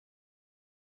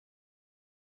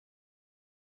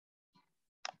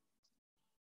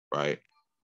 Right?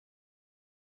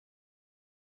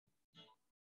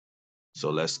 So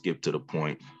let's skip to the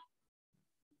point.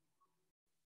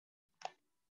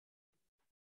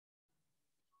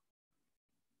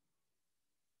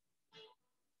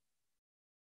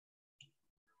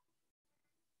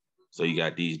 So you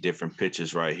got these different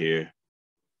pictures right here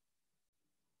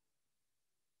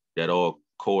that all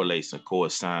correlates and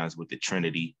coincides with the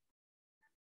Trinity.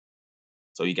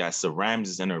 So you got Sir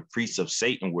Ramses and her priests of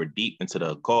Satan were deep into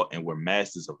the occult and were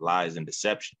masters of lies and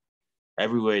deception.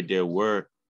 Everywhere there were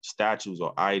statues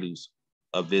or idols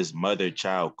of this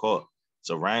mother-child cult.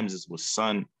 Sir Ramses was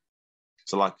soon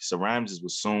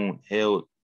hailed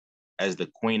as the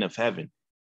queen of heaven.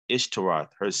 Ishtaroth,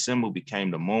 her symbol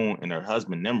became the moon, and her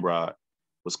husband Nimrod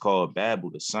was called Babel,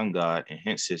 the sun god, and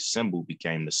hence his symbol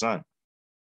became the sun.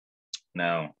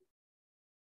 Now,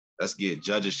 let's get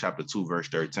Judges chapter 2, verse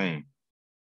 13.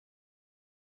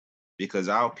 Because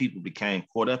our people became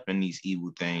caught up in these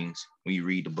evil things when you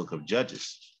read the book of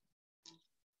Judges.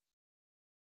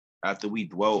 After we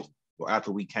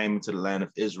came into the land of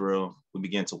Israel, we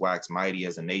began to wax mighty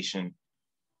as a nation.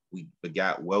 We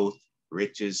begot wealth,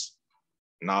 riches,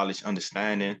 knowledge,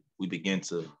 understanding. We began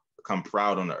to become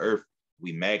proud on the earth.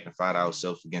 We magnified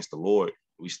ourselves against the Lord.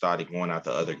 We started going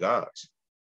after other gods.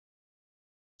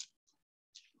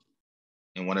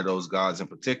 And one of those gods in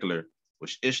particular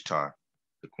was Ishtar,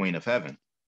 the queen of heaven.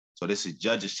 So this is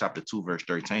Judges chapter 2, verse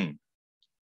 13.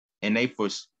 And I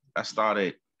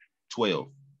started 12.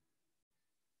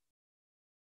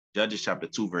 Judges chapter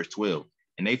 2, verse 12.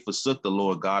 And they forsook the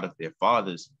Lord God of their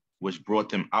fathers, which brought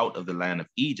them out of the land of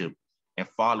Egypt, and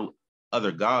followed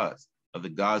other gods, of the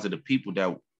gods of the people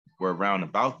that were round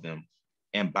about them,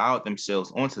 and bowed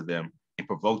themselves unto them, and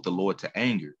provoked the Lord to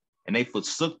anger. And they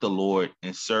forsook the Lord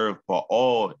and served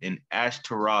Baal and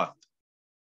Ashtaroth,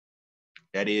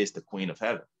 that is the queen of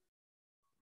heaven,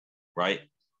 right?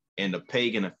 And the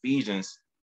pagan Ephesians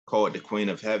called the queen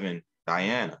of heaven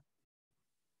Diana.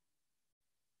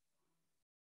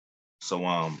 So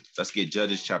let's get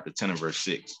Judges chapter 10 and verse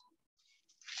 6.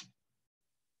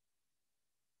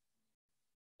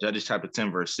 Judges chapter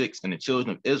 10, verse 6. And the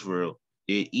children of Israel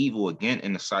did evil again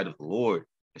in the sight of the Lord,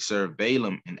 and served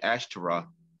Balaam and Ashtaroth,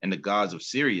 and the gods of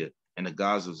Syria, and the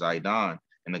gods of Zidon,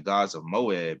 and the gods of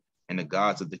Moab, and the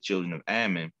gods of the children of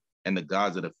Ammon, and the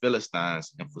gods of the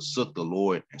Philistines, and forsook the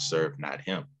Lord and served not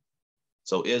him.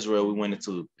 So Israel, we went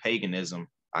into paganism,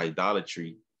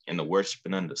 idolatry, and the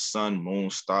worshiping under the sun, moon,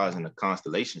 stars, and the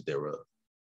constellations thereof.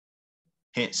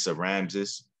 Hence Sir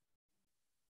Ramses,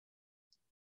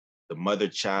 the mother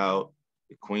child,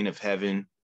 the queen of heaven,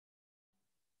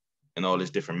 and all this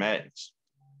different madness.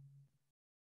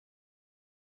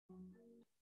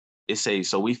 It says,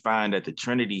 so we find that the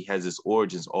Trinity has its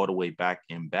origins all the way back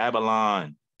in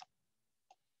Babylon.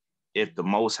 If the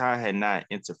Most High had not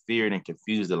interfered and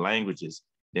confused the languages,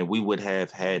 then we would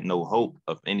have had no hope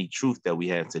of any truth that we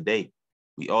have today.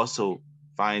 We also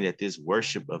find that this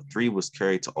worship of three was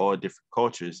carried to all different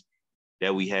cultures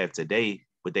that we have today,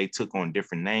 but they took on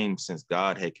different names since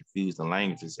God had confused the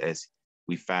languages, as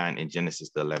we find in Genesis,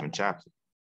 the 11th chapter.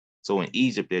 So in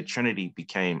Egypt, their Trinity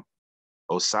became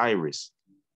Osiris,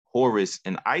 Horus,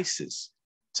 and Isis,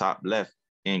 top left.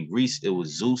 In Greece, it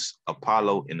was Zeus,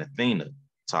 Apollo, and Athena,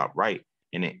 top right.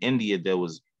 And in India, there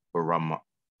was Brahma.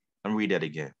 Let me read that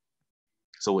again.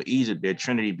 So in Egypt, their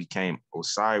Trinity became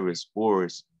Osiris,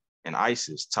 Horus, and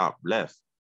Isis, top left.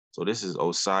 So this is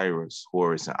Osiris,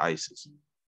 Horus, and Isis.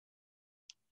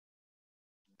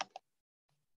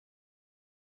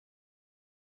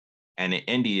 And in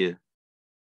India,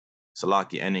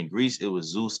 Salakia, and in Greece, it was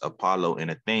Zeus, Apollo,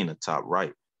 and Athena, top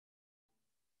right.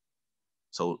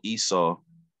 So Esau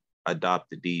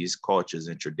adopted these cultures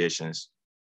and traditions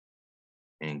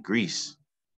in Greece.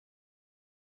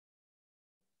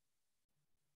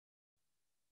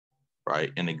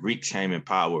 Right? And the Greeks came in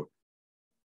power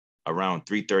around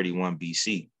 331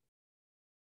 BC.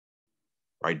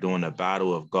 right, during the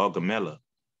Battle of Gaugamela,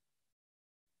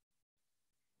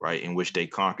 right, in which they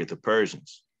conquered the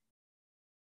Persians.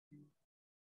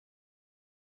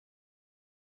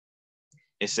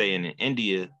 It's saying in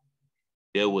India,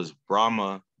 there was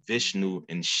Brahma, Vishnu,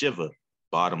 and Shiva,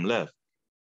 bottom left.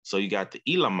 So you got the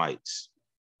Elamites,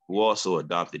 who also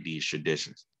adopted these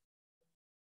traditions.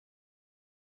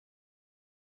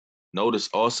 Notice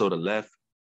also the left,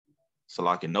 so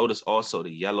I can notice also the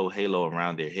yellow halo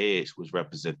around their heads, which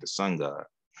represent the sun god.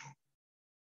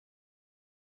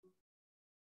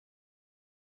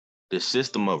 The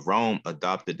system of Rome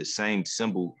adopted the same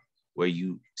symbol where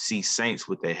you see saints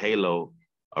with a halo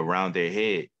around their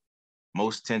head.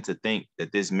 Most tend to think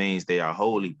that this means they are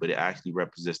holy, but it actually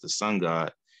represents the sun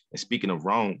god. And speaking of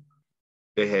Rome,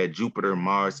 they had Jupiter,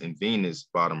 Mars, and Venus,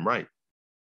 bottom right.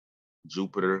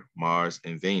 Jupiter, Mars,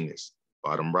 and Venus,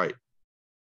 bottom right.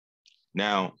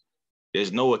 Now,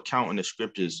 there's no account in the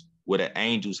scriptures where the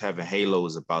angels having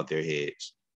halos about their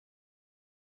heads.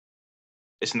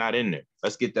 It's not in there.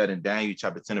 Let's get that in Daniel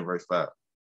chapter 10 and verse 5.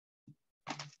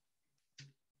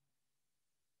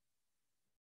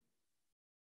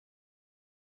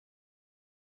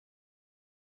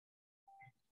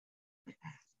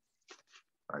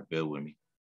 All right, bear with me.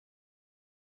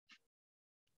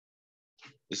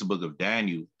 It's the book of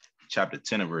Daniel, chapter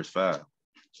 10 and verse 5.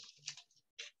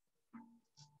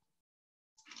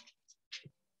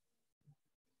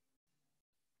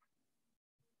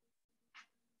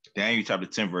 Daniel chapter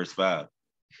 10, verse 5.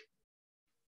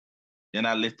 Then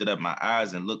I lifted up my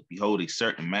eyes and looked, behold, a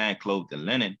certain man clothed in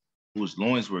linen, whose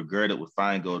loins were girded with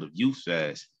fine gold of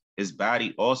Uphaz. His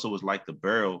body also was like the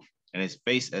beryl, and his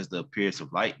face as the appearance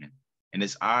of lightning, and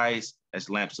his eyes as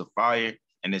lamps of fire,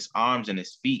 and his arms and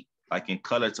his feet like in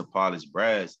color to polished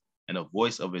brass, and the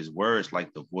voice of his words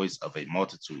like the voice of a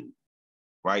multitude.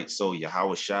 Right? So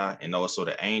Yahweh Shah and also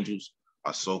the angels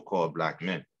are so-called black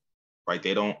men. Right?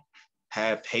 They don't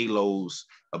have halos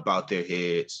about their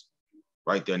heads.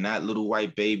 Right? They're not little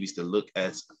white babies that looked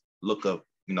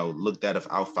at of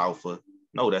alfalfa.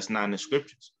 No, that's not in the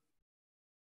scriptures.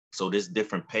 So this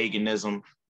different paganism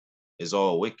is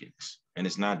all wickedness, and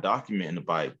it's not documented in the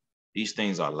Bible. These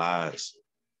things are lies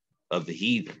of the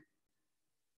heathen.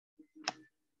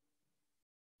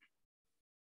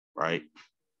 Right?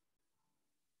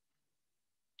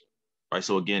 Right.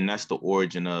 So again, that's the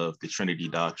origin of the Trinity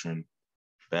doctrine,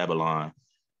 Babylon.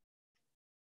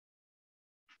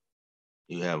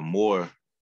 You have more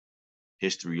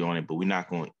history on it, but we're not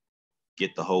going to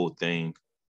get the whole thing.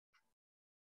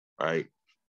 Right?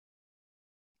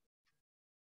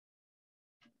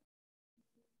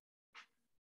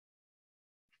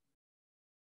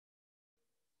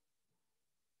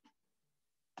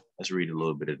 Let's read a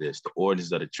little bit of this. The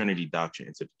origins of the Trinity doctrine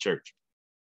into the church.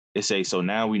 It says, so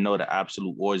now we know the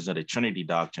absolute origins of the Trinity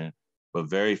doctrine,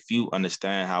 but very few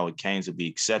understand how it came to be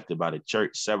accepted by the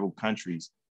church several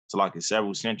countries to like in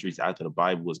several centuries after the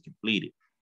Bible was completed.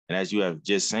 And as you have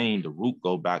just seen, the root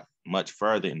go back much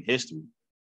further in history.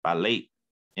 By late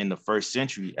in the first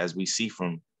century, as we see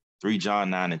from 3 John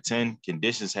 9 and 10,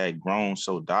 conditions had grown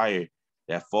so dire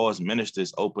that false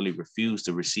ministers openly refused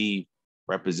to receive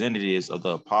representatives of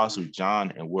the apostle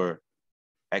John and were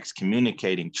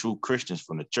excommunicating true Christians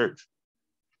from the church.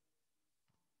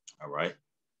 All right.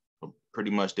 So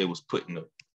pretty much they was putting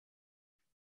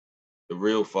the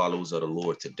real followers of the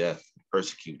Lord to death,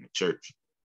 persecuting the church.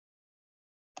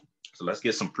 So let's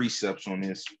get some precepts on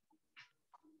this.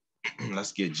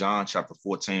 Let's get John chapter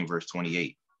 14, verse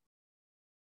 28.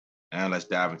 And let's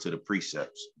dive into the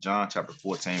precepts. John chapter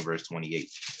 14, verse 28.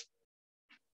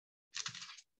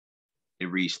 It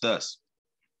reads thus: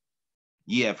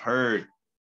 Ye have heard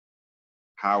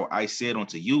how I said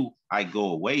unto you, I go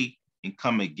away and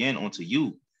come again unto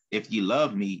you. If ye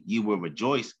love me, ye will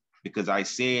rejoice, because I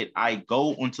said, I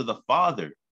go unto the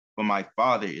Father, for my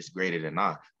Father is greater than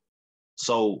I.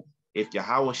 So if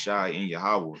Yahweh Shai and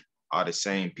Yahweh are the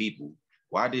same people,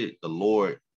 why did the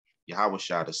Lord, Yahweh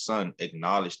Shai, the Son,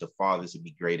 acknowledge the Father to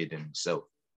be greater than himself?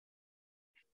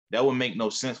 That would make no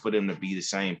sense for them to be the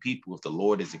same people if the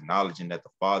Lord is acknowledging that the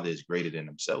Father is greater than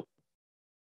himself.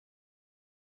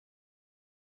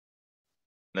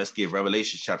 Let's get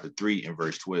Revelation chapter 3 and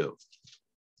verse 12.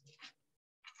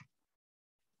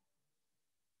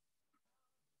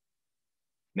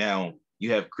 Now,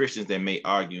 you have Christians that may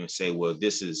argue and say, well,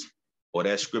 this is, or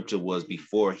that scripture was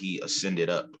before he ascended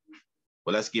up.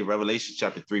 Well, let's get Revelation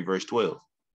chapter 3, verse 12.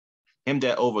 Him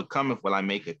that overcometh will I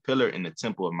make a pillar in the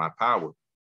temple of my power.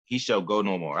 He shall go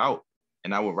no more out,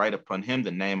 and I will write upon him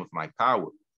the name of my power,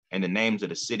 and the names of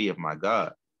the city of my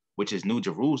God, which is New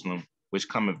Jerusalem, which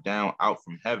cometh down out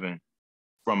from heaven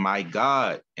from my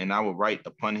God, and I will write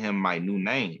upon him my new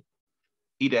name.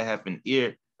 He that hath an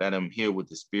ear, let him hear what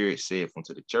the Spirit saith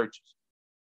unto the churches.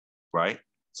 Right?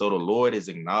 So the Lord is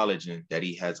acknowledging that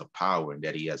he has a power and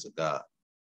that he has a God.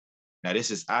 Now,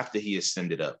 this is after he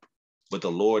ascended up, but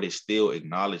the Lord is still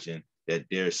acknowledging that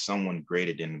there's someone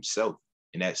greater than himself,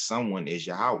 and that someone is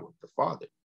Yahweh, the Father,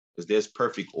 because there's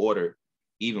perfect order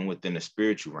even within the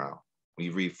spiritual realm. When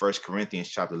you read 1 Corinthians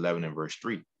chapter 11 and verse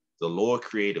 3, the Lord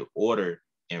created order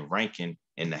and ranking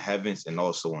in the heavens and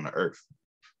also on the earth.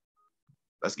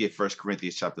 Let's get 1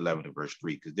 Corinthians chapter 11 and verse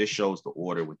 3, because this shows the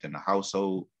order within the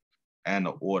household and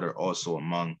the order also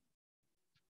among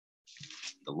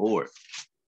the Lord.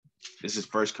 This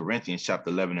is 1 Corinthians chapter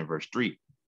 11 and verse 3.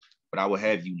 But I will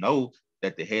have you know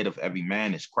that the head of every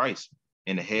man is Christ,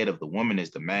 and the head of the woman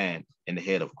is the man, and the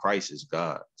head of Christ is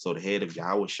God. So the head of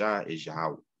Yahweh Shai is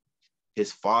Yahweh.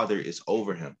 His father is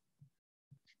over him.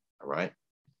 All right.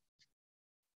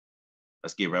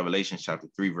 Let's get Revelation chapter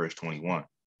 3, verse 21.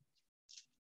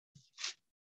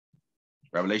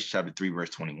 Revelation chapter 3, verse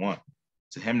 21.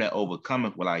 To him that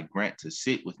overcometh will I grant to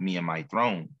sit with me in my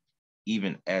throne,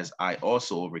 even as I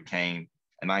also overcame,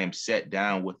 and I am set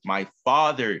down with my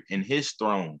Father in his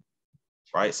throne.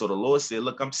 Right? So the Lord said,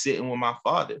 look, I'm sitting with my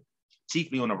Father,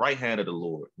 chiefly on the right hand of the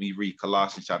Lord. We read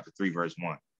Colossians chapter 3, verse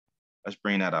 1. Let's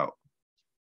bring that out.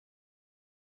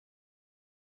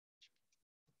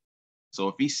 So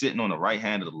if he's sitting on the right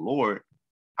hand of the Lord,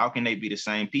 how can they be the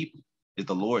same people? Is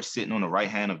the Lord sitting on the right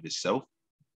hand of himself?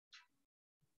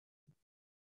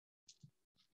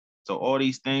 So all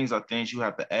these things are things you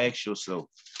have to ask yourself.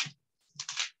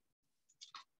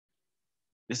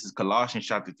 This is Colossians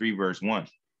chapter 3, verse 1.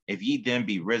 If ye then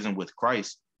be risen with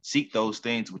Christ, seek those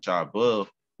things which are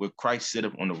above, where Christ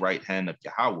sitteth on the right hand of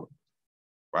Yahweh.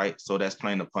 Right? So that's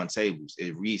playing upon tables.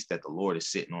 It reads that the Lord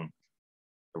is sitting on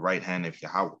the right hand of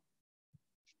Yahweh.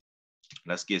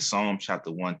 Let's get Psalm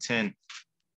chapter 110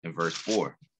 and verse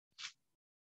 4.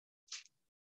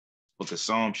 Book of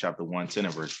Psalm chapter 110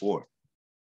 and verse 4.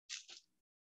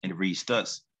 And it reads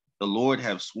thus, the Lord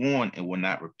have sworn and will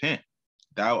not repent.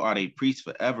 Thou art a priest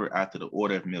forever after the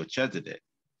order of Melchizedek.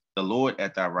 The Lord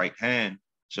at thy right hand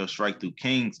shall strike through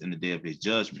kings in the day of his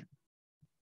judgment.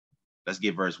 Let's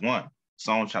get verse 1.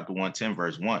 Psalm chapter 110,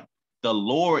 verse 1. The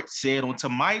Lord said unto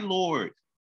my Lord,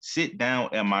 sit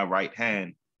down at my right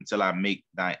hand until I make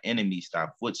thy enemies thy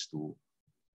footstool.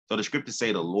 So the scriptures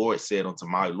say the Lord said unto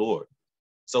my Lord.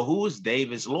 So who is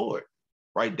David's Lord?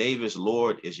 Right? David's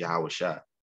Lord is Yahweh Shai.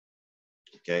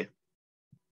 Okay.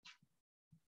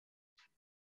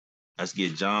 Let's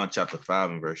get John chapter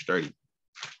 5 and verse 30.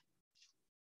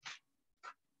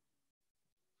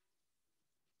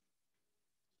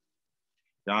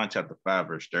 John chapter 5,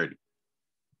 verse 30.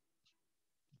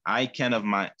 I can of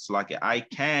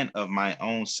my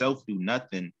own self do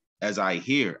nothing. As I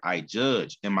hear, I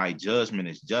judge, and my judgment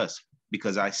is just,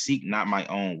 because I seek not my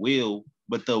own will,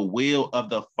 but the will of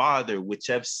the Father which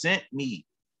have sent me.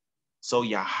 So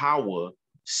Yahweh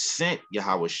sent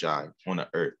Yahweh Shai on the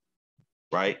earth,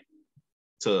 right?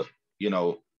 To,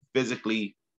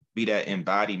 physically be that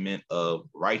embodiment of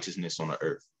righteousness on the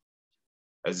earth.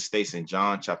 As it states in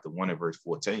John chapter 1 and verse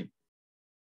 14.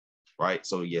 Right?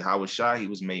 So Yahweh Shai, he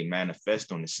was made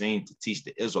manifest on the scene to teach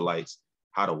the Israelites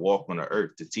how to walk on the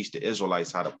earth, to teach the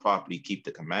Israelites how to properly keep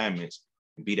the commandments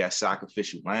and be that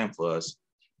sacrificial lamb for us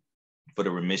for the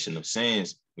remission of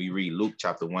sins. We read Luke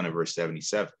chapter 1 and verse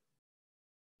 77.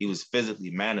 He was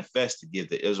physically manifest to give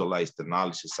the Israelites the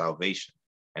knowledge of salvation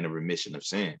and the remission of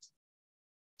sins.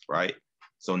 Right?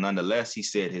 So nonetheless, he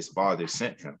said his Father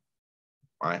sent him.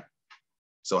 Right?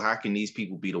 So how can these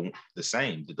people be the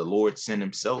same? Did the Lord send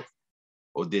himself,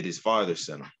 or did his Father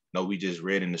send him? No, we just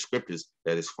read in the scriptures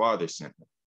that his Father sent him.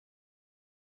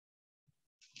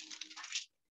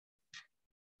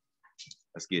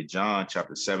 Let's get John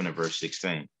chapter 7 and verse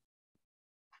 16.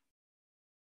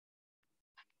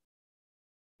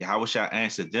 Yahweh shall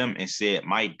answer them and said,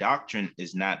 my doctrine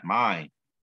is not mine,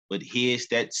 but his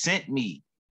that sent me.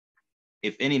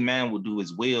 If any man will do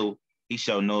his will, he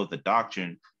shall know the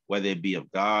doctrine, whether it be of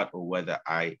God or whether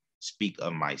I speak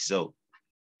of myself.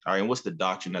 All right, and what's the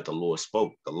doctrine that the Lord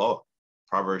spoke? The law.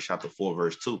 Proverbs chapter 4,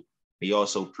 verse 2. He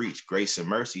also preached grace and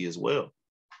mercy as well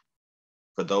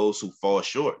for those who fall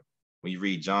short. When you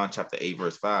read John chapter 8,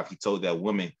 verse 5, he told that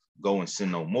woman, go and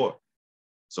sin no more.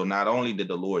 So not only did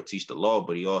the Lord teach the law,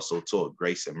 but he also taught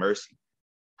grace and mercy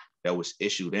that was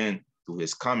issued in through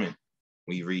his coming.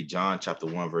 When you read John chapter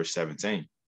 1, verse 17.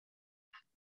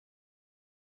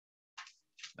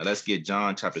 Now let's get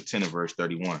John chapter 10 and verse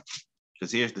 31,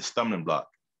 because here's the stumbling block.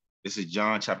 This is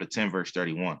John chapter 10, verse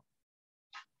 31.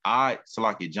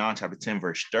 John chapter 10,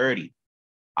 verse 30.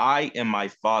 I and my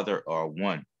Father are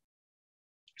one.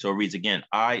 So it reads again,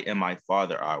 I and my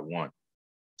Father are one.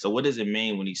 So what does it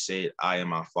mean when he said, I and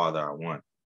my Father are one?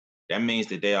 That means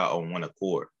that they are on one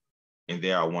accord and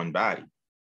they are one body.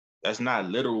 That's not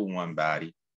literal one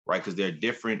body, right? Because they're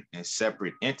different and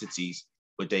separate entities,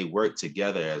 but they work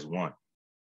together as one.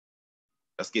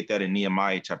 Let's get that in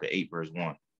Nehemiah chapter 8, verse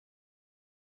 1.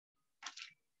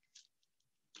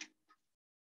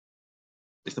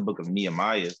 It's the book of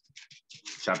Nehemiah,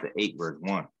 chapter 8, verse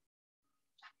 1.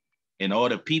 And all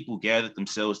the people gathered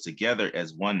themselves together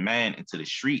as one man into the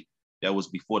street that was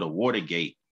before the water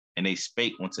gate, and they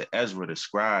spake unto Ezra the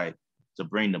scribe to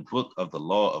bring the book of the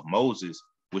law of Moses,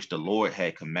 which the Lord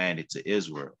had commanded to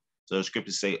Israel. So the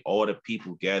scriptures say all the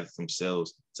people gathered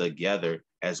themselves together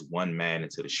as one man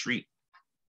into the street,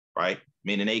 right?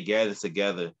 Meaning they gathered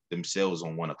together themselves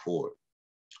on one accord.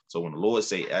 So when the Lord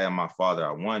say, I and my Father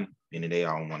are one, meaning they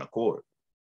are on one accord.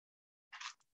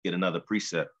 Get another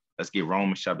precept. Let's get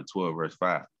Romans chapter 12, verse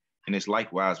 5. And it's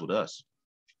likewise with us.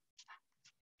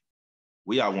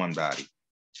 We are one body.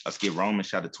 Let's get Romans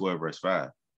chapter 12, verse 5.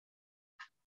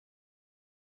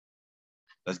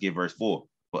 Let's get verse 4.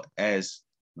 But as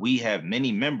we have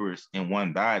many members in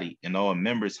one body, and all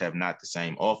members have not the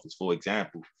same office. For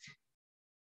example,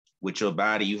 with your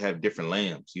body, you have different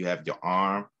limbs. You have your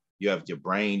arm, you have your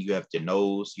brain, you have your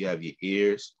nose, you have your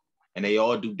ears, and they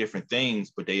all do different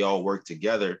things, but they all work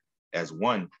together as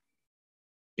one,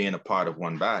 being a part of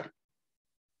one body.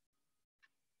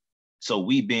 So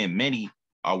we being many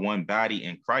are one body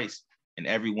in Christ, and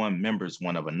everyone members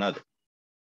one of another.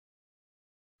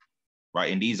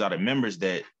 Right? And these are the members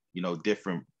that,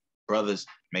 different brothers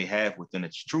may have within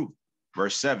its truth.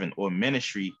 Verse 7, or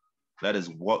ministry, let us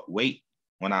wait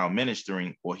on our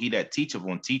ministering, or he that teacheth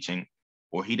on teaching,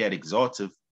 or he that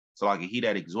exhorteth, so like he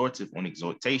that exhorteth on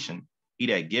exhortation, he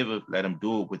that giveth, let him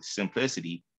do it with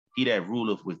simplicity, he that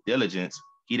ruleth with diligence,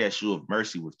 he that sheweth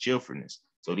mercy with cheerfulness.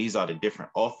 So these are the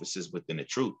different offices within the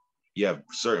truth. You have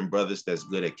certain brothers that's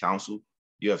good at counsel.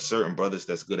 You have certain brothers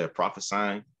that's good at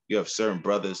prophesying. You have certain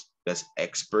brothers that's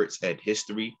experts at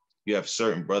history. You have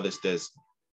certain brothers that's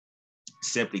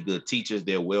simply good teachers.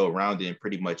 They're well-rounded in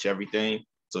pretty much everything.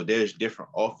 So there's different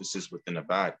offices within the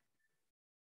body.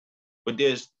 But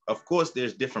of course,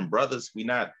 there's different brothers. We're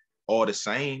not all the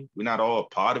same. We're not all a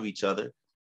part of each other,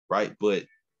 right? But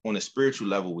on a spiritual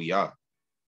level, we are,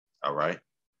 all right?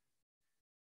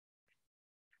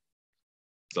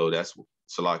 So that's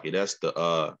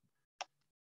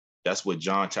what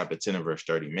John chapter 10 and verse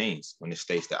 30 means when it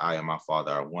states that I and my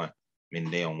Father are one,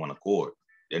 meaning they on one accord.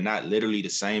 They're not literally the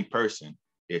same person.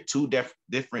 They're two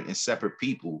different and separate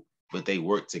people, but they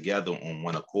work together on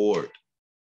one accord.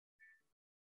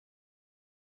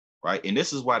 Right? And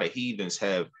this is why the heathens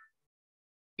have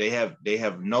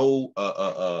no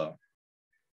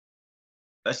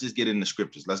let's just get in the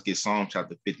scriptures. Let's get Psalm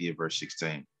chapter 50 and verse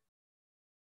 16.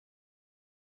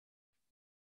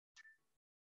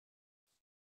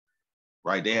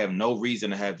 Right? They have no reason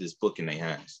to have this book in their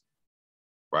hands.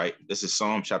 Right? This is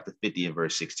Psalm chapter 50 and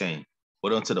verse 16.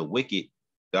 But unto the wicked,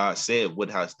 God said, what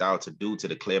hast thou to do to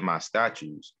declare my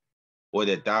statutes, or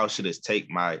that thou shouldest take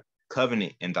my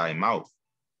covenant in thy mouth,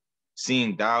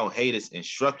 seeing thou hatest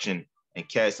instruction and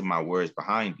casting my words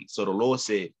behind thee. So the Lord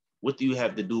said, what do you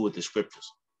have to do with the scriptures?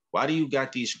 Why do you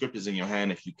got these scriptures in your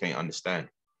hand if you can't understand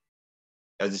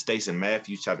it? As it states in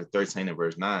Matthew chapter 13 and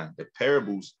verse 9, the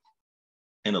parables,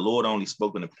 and the Lord only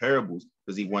spoke in the parables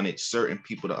because he wanted certain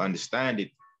people to understand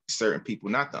it, certain people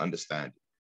not to understand it.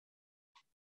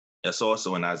 That's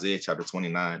also in Isaiah chapter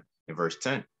 29 and verse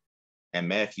 10, and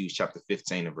Matthew chapter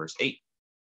 15 and verse 8.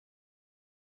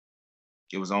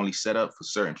 It was only set up for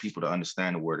certain people to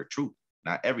understand the word of truth,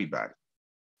 not everybody.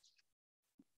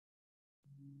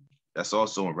 That's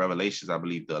also in Revelations, I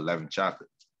believe, the 11th chapter.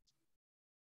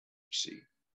 Let's see.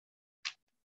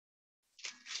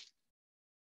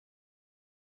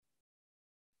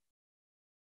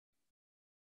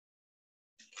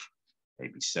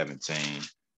 Maybe 17. Let's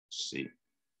see.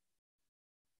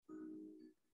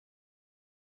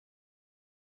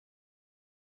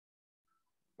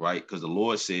 Right? Because the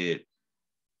Lord said,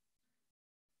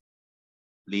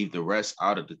 leave the rest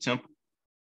out of the temple,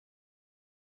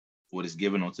 for it is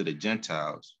given unto the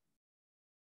Gentiles.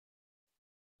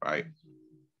 Right?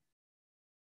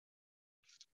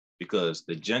 Because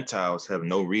the Gentiles have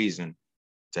no reason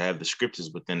to have the scriptures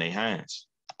within their hands.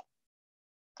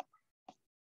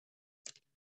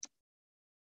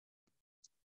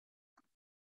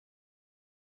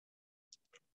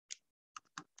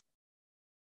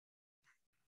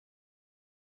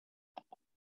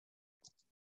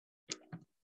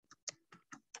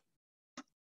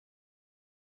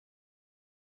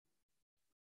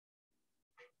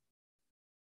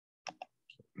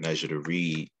 measure to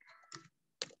read.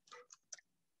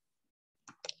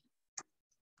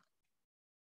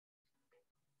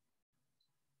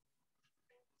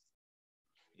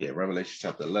 Yeah, Revelation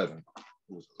chapter 11. It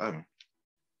was 11.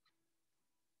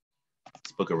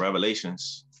 It's book of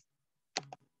Revelations,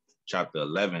 chapter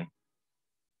 11.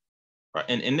 Right,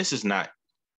 and this is not,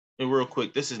 and real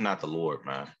quick, this is not the Lord,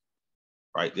 man.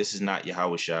 Right, this is not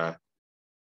Yahweh Shai.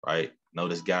 Right, no,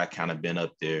 this guy kind of been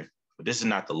up there, but this is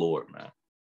not the Lord, man.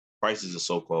 Christ is a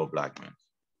so-called black man.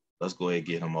 Let's go ahead and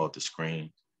get him off the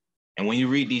screen. And when you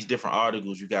read these different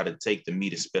articles, you got to take the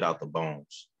meat and spit out the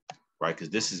bones, right? Because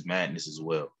this is madness as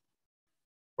well,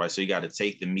 right? So you got to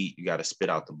take the meat, you got to spit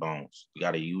out the bones. You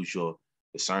got to use your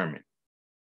discernment,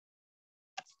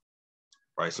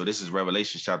 right? So this is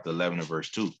Revelation chapter 11 and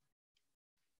verse 2.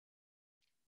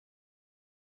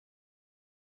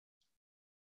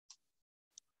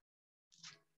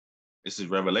 This is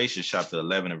Revelation chapter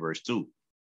 11 and verse 2.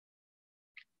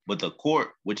 But the court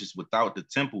which is without the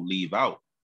temple leave out,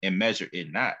 and measure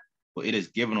it not, for it is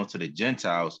given unto the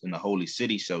Gentiles in the holy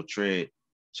city shall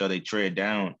they tread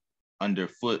down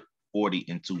underfoot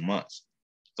 42 months.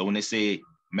 So when they say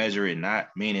measure it not,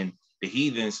 meaning the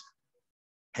heathens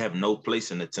have no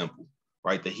place in the temple,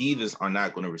 right? The heathens are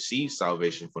not going to receive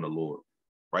salvation from the Lord,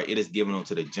 right? It is given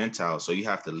unto the Gentiles, so you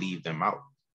have to leave them out.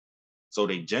 So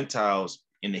the Gentiles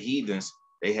and the heathens,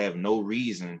 they have no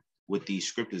reason with these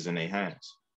scriptures in their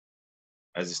hands,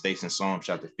 as it states in Psalm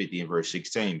chapter 50 and verse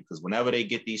 16, because whenever they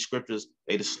get these scriptures,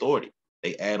 they distort it.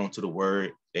 They add onto the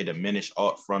word, they diminish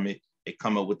art from it, they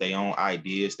come up with their own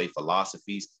ideas, their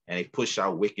philosophies, and they push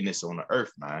out wickedness on the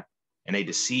earth, man. And they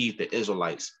deceive the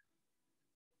Israelites.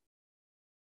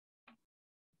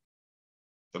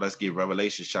 So let's get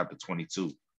Revelation chapter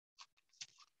 22.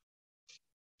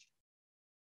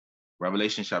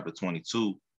 Revelation chapter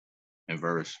 22 and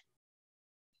verse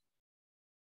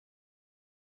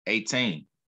 18.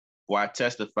 For I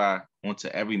testify unto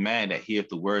every man that heareth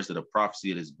the words of the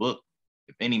prophecy of this book.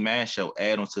 If any man shall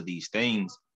add unto these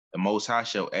things, the Most High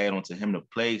shall add unto him the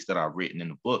plagues that are written in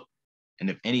the book. And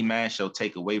if any man shall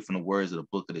take away from the words of the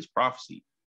book of this prophecy,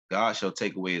 God shall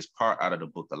take away his part out of the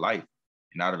book of life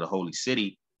and out of the holy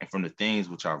city and from the things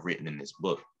which are written in this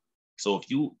book. So if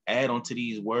you add onto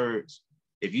these words,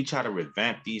 if you try to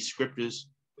revamp these scriptures,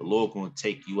 the Lord going to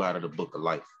take you out of the book of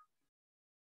life.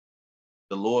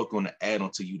 The Lord going to add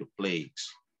unto you the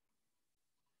plagues.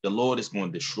 The Lord is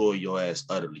going to destroy your ass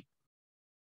utterly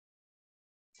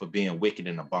for being wicked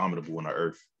and abominable on the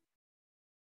earth.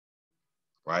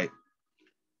 Right?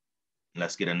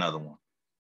 Let's get another one.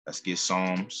 Let's get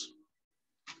Psalms.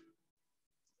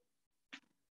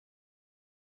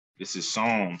 This is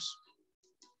Psalms.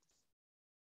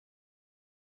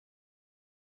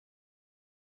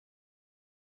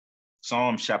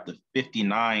 Psalms chapter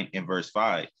 59 and verse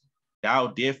 5. Thou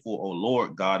therefore, O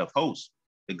Lord God of hosts,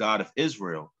 the God of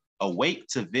Israel, awake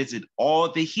to visit all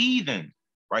the heathen,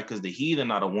 right? Because the heathen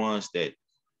are the ones that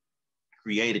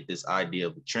created this idea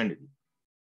of the Trinity,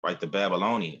 right? The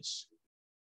Babylonians.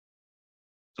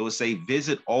 So it say,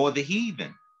 visit all the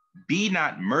heathen. Be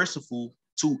not merciful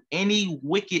to any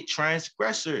wicked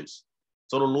transgressors.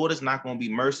 So the Lord is not going to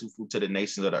be merciful to the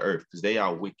nations of the earth because they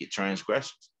are wicked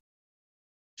transgressors.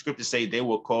 Scriptures say they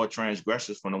were called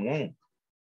transgressors from the womb.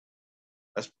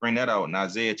 Let's bring that out in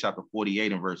Isaiah chapter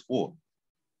 48 and verse 4.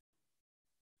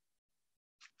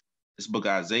 This book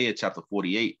of Isaiah chapter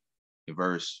 48 and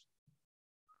verse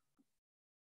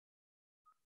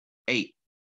 8.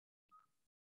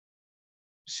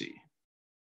 Let's see.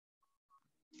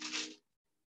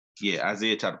 Yeah,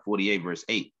 Isaiah chapter 48 verse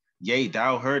 8. Yea,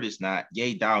 thou heardest not,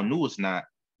 yea, thou knewest not,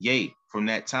 yea, from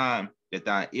that time that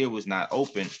thine ear was not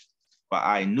open, but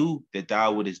I knew that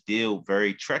thou wouldest deal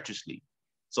very treacherously.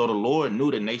 So the Lord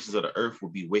knew the nations of the earth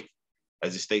would be wicked,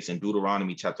 as it states in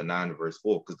Deuteronomy chapter 9 and verse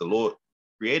 4, because the Lord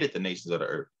created the nations of the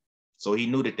earth. So he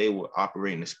knew that they would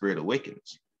operate in the spirit of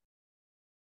wickedness.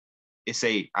 It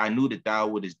say, I knew that thou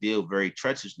wouldest deal very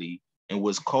treacherously and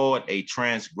was called a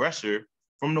transgressor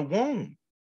from the womb.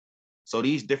 So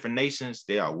these different nations,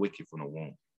 they are wicked from the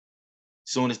womb.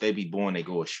 As soon as they be born, they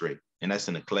go astray. And that's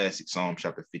in the classic Psalm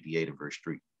chapter 58 and verse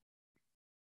 3.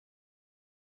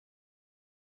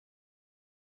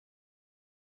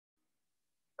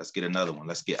 Let's get another one.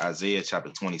 Let's get Isaiah chapter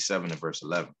 27 and verse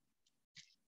 11.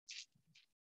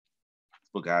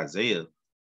 Book of Isaiah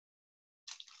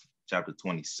chapter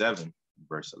 27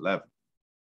 verse 11.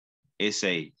 It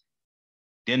say,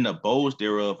 then the bows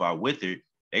thereof are withered,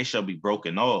 they shall be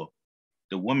broken off.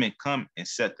 The women come and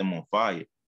set them on fire,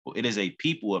 for it is a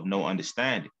people of no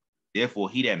understanding. Therefore,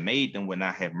 he that made them will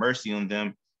not have mercy on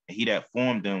them, and he that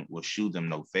formed them will shew them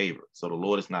no favor. So the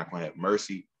Lord is not going to have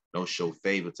mercy nor show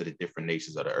favor to the different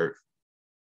nations of the earth.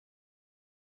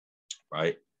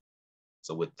 Right?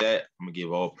 So with that, I'm gonna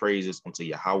give all praises unto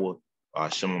Yahweh,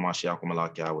 Shema Mashiach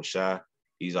Malak Yahweh Shai.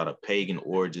 These are the pagan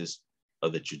origins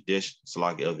of the tradition,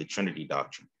 Salaki, of the Trinity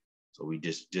doctrine. So we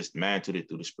just dismantled it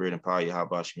through the spirit and power of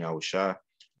Yahweh Yahweh Shai.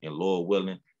 And Lord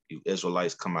willing, you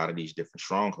Israelites come out of these different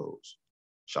strongholds.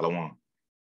 Shalom.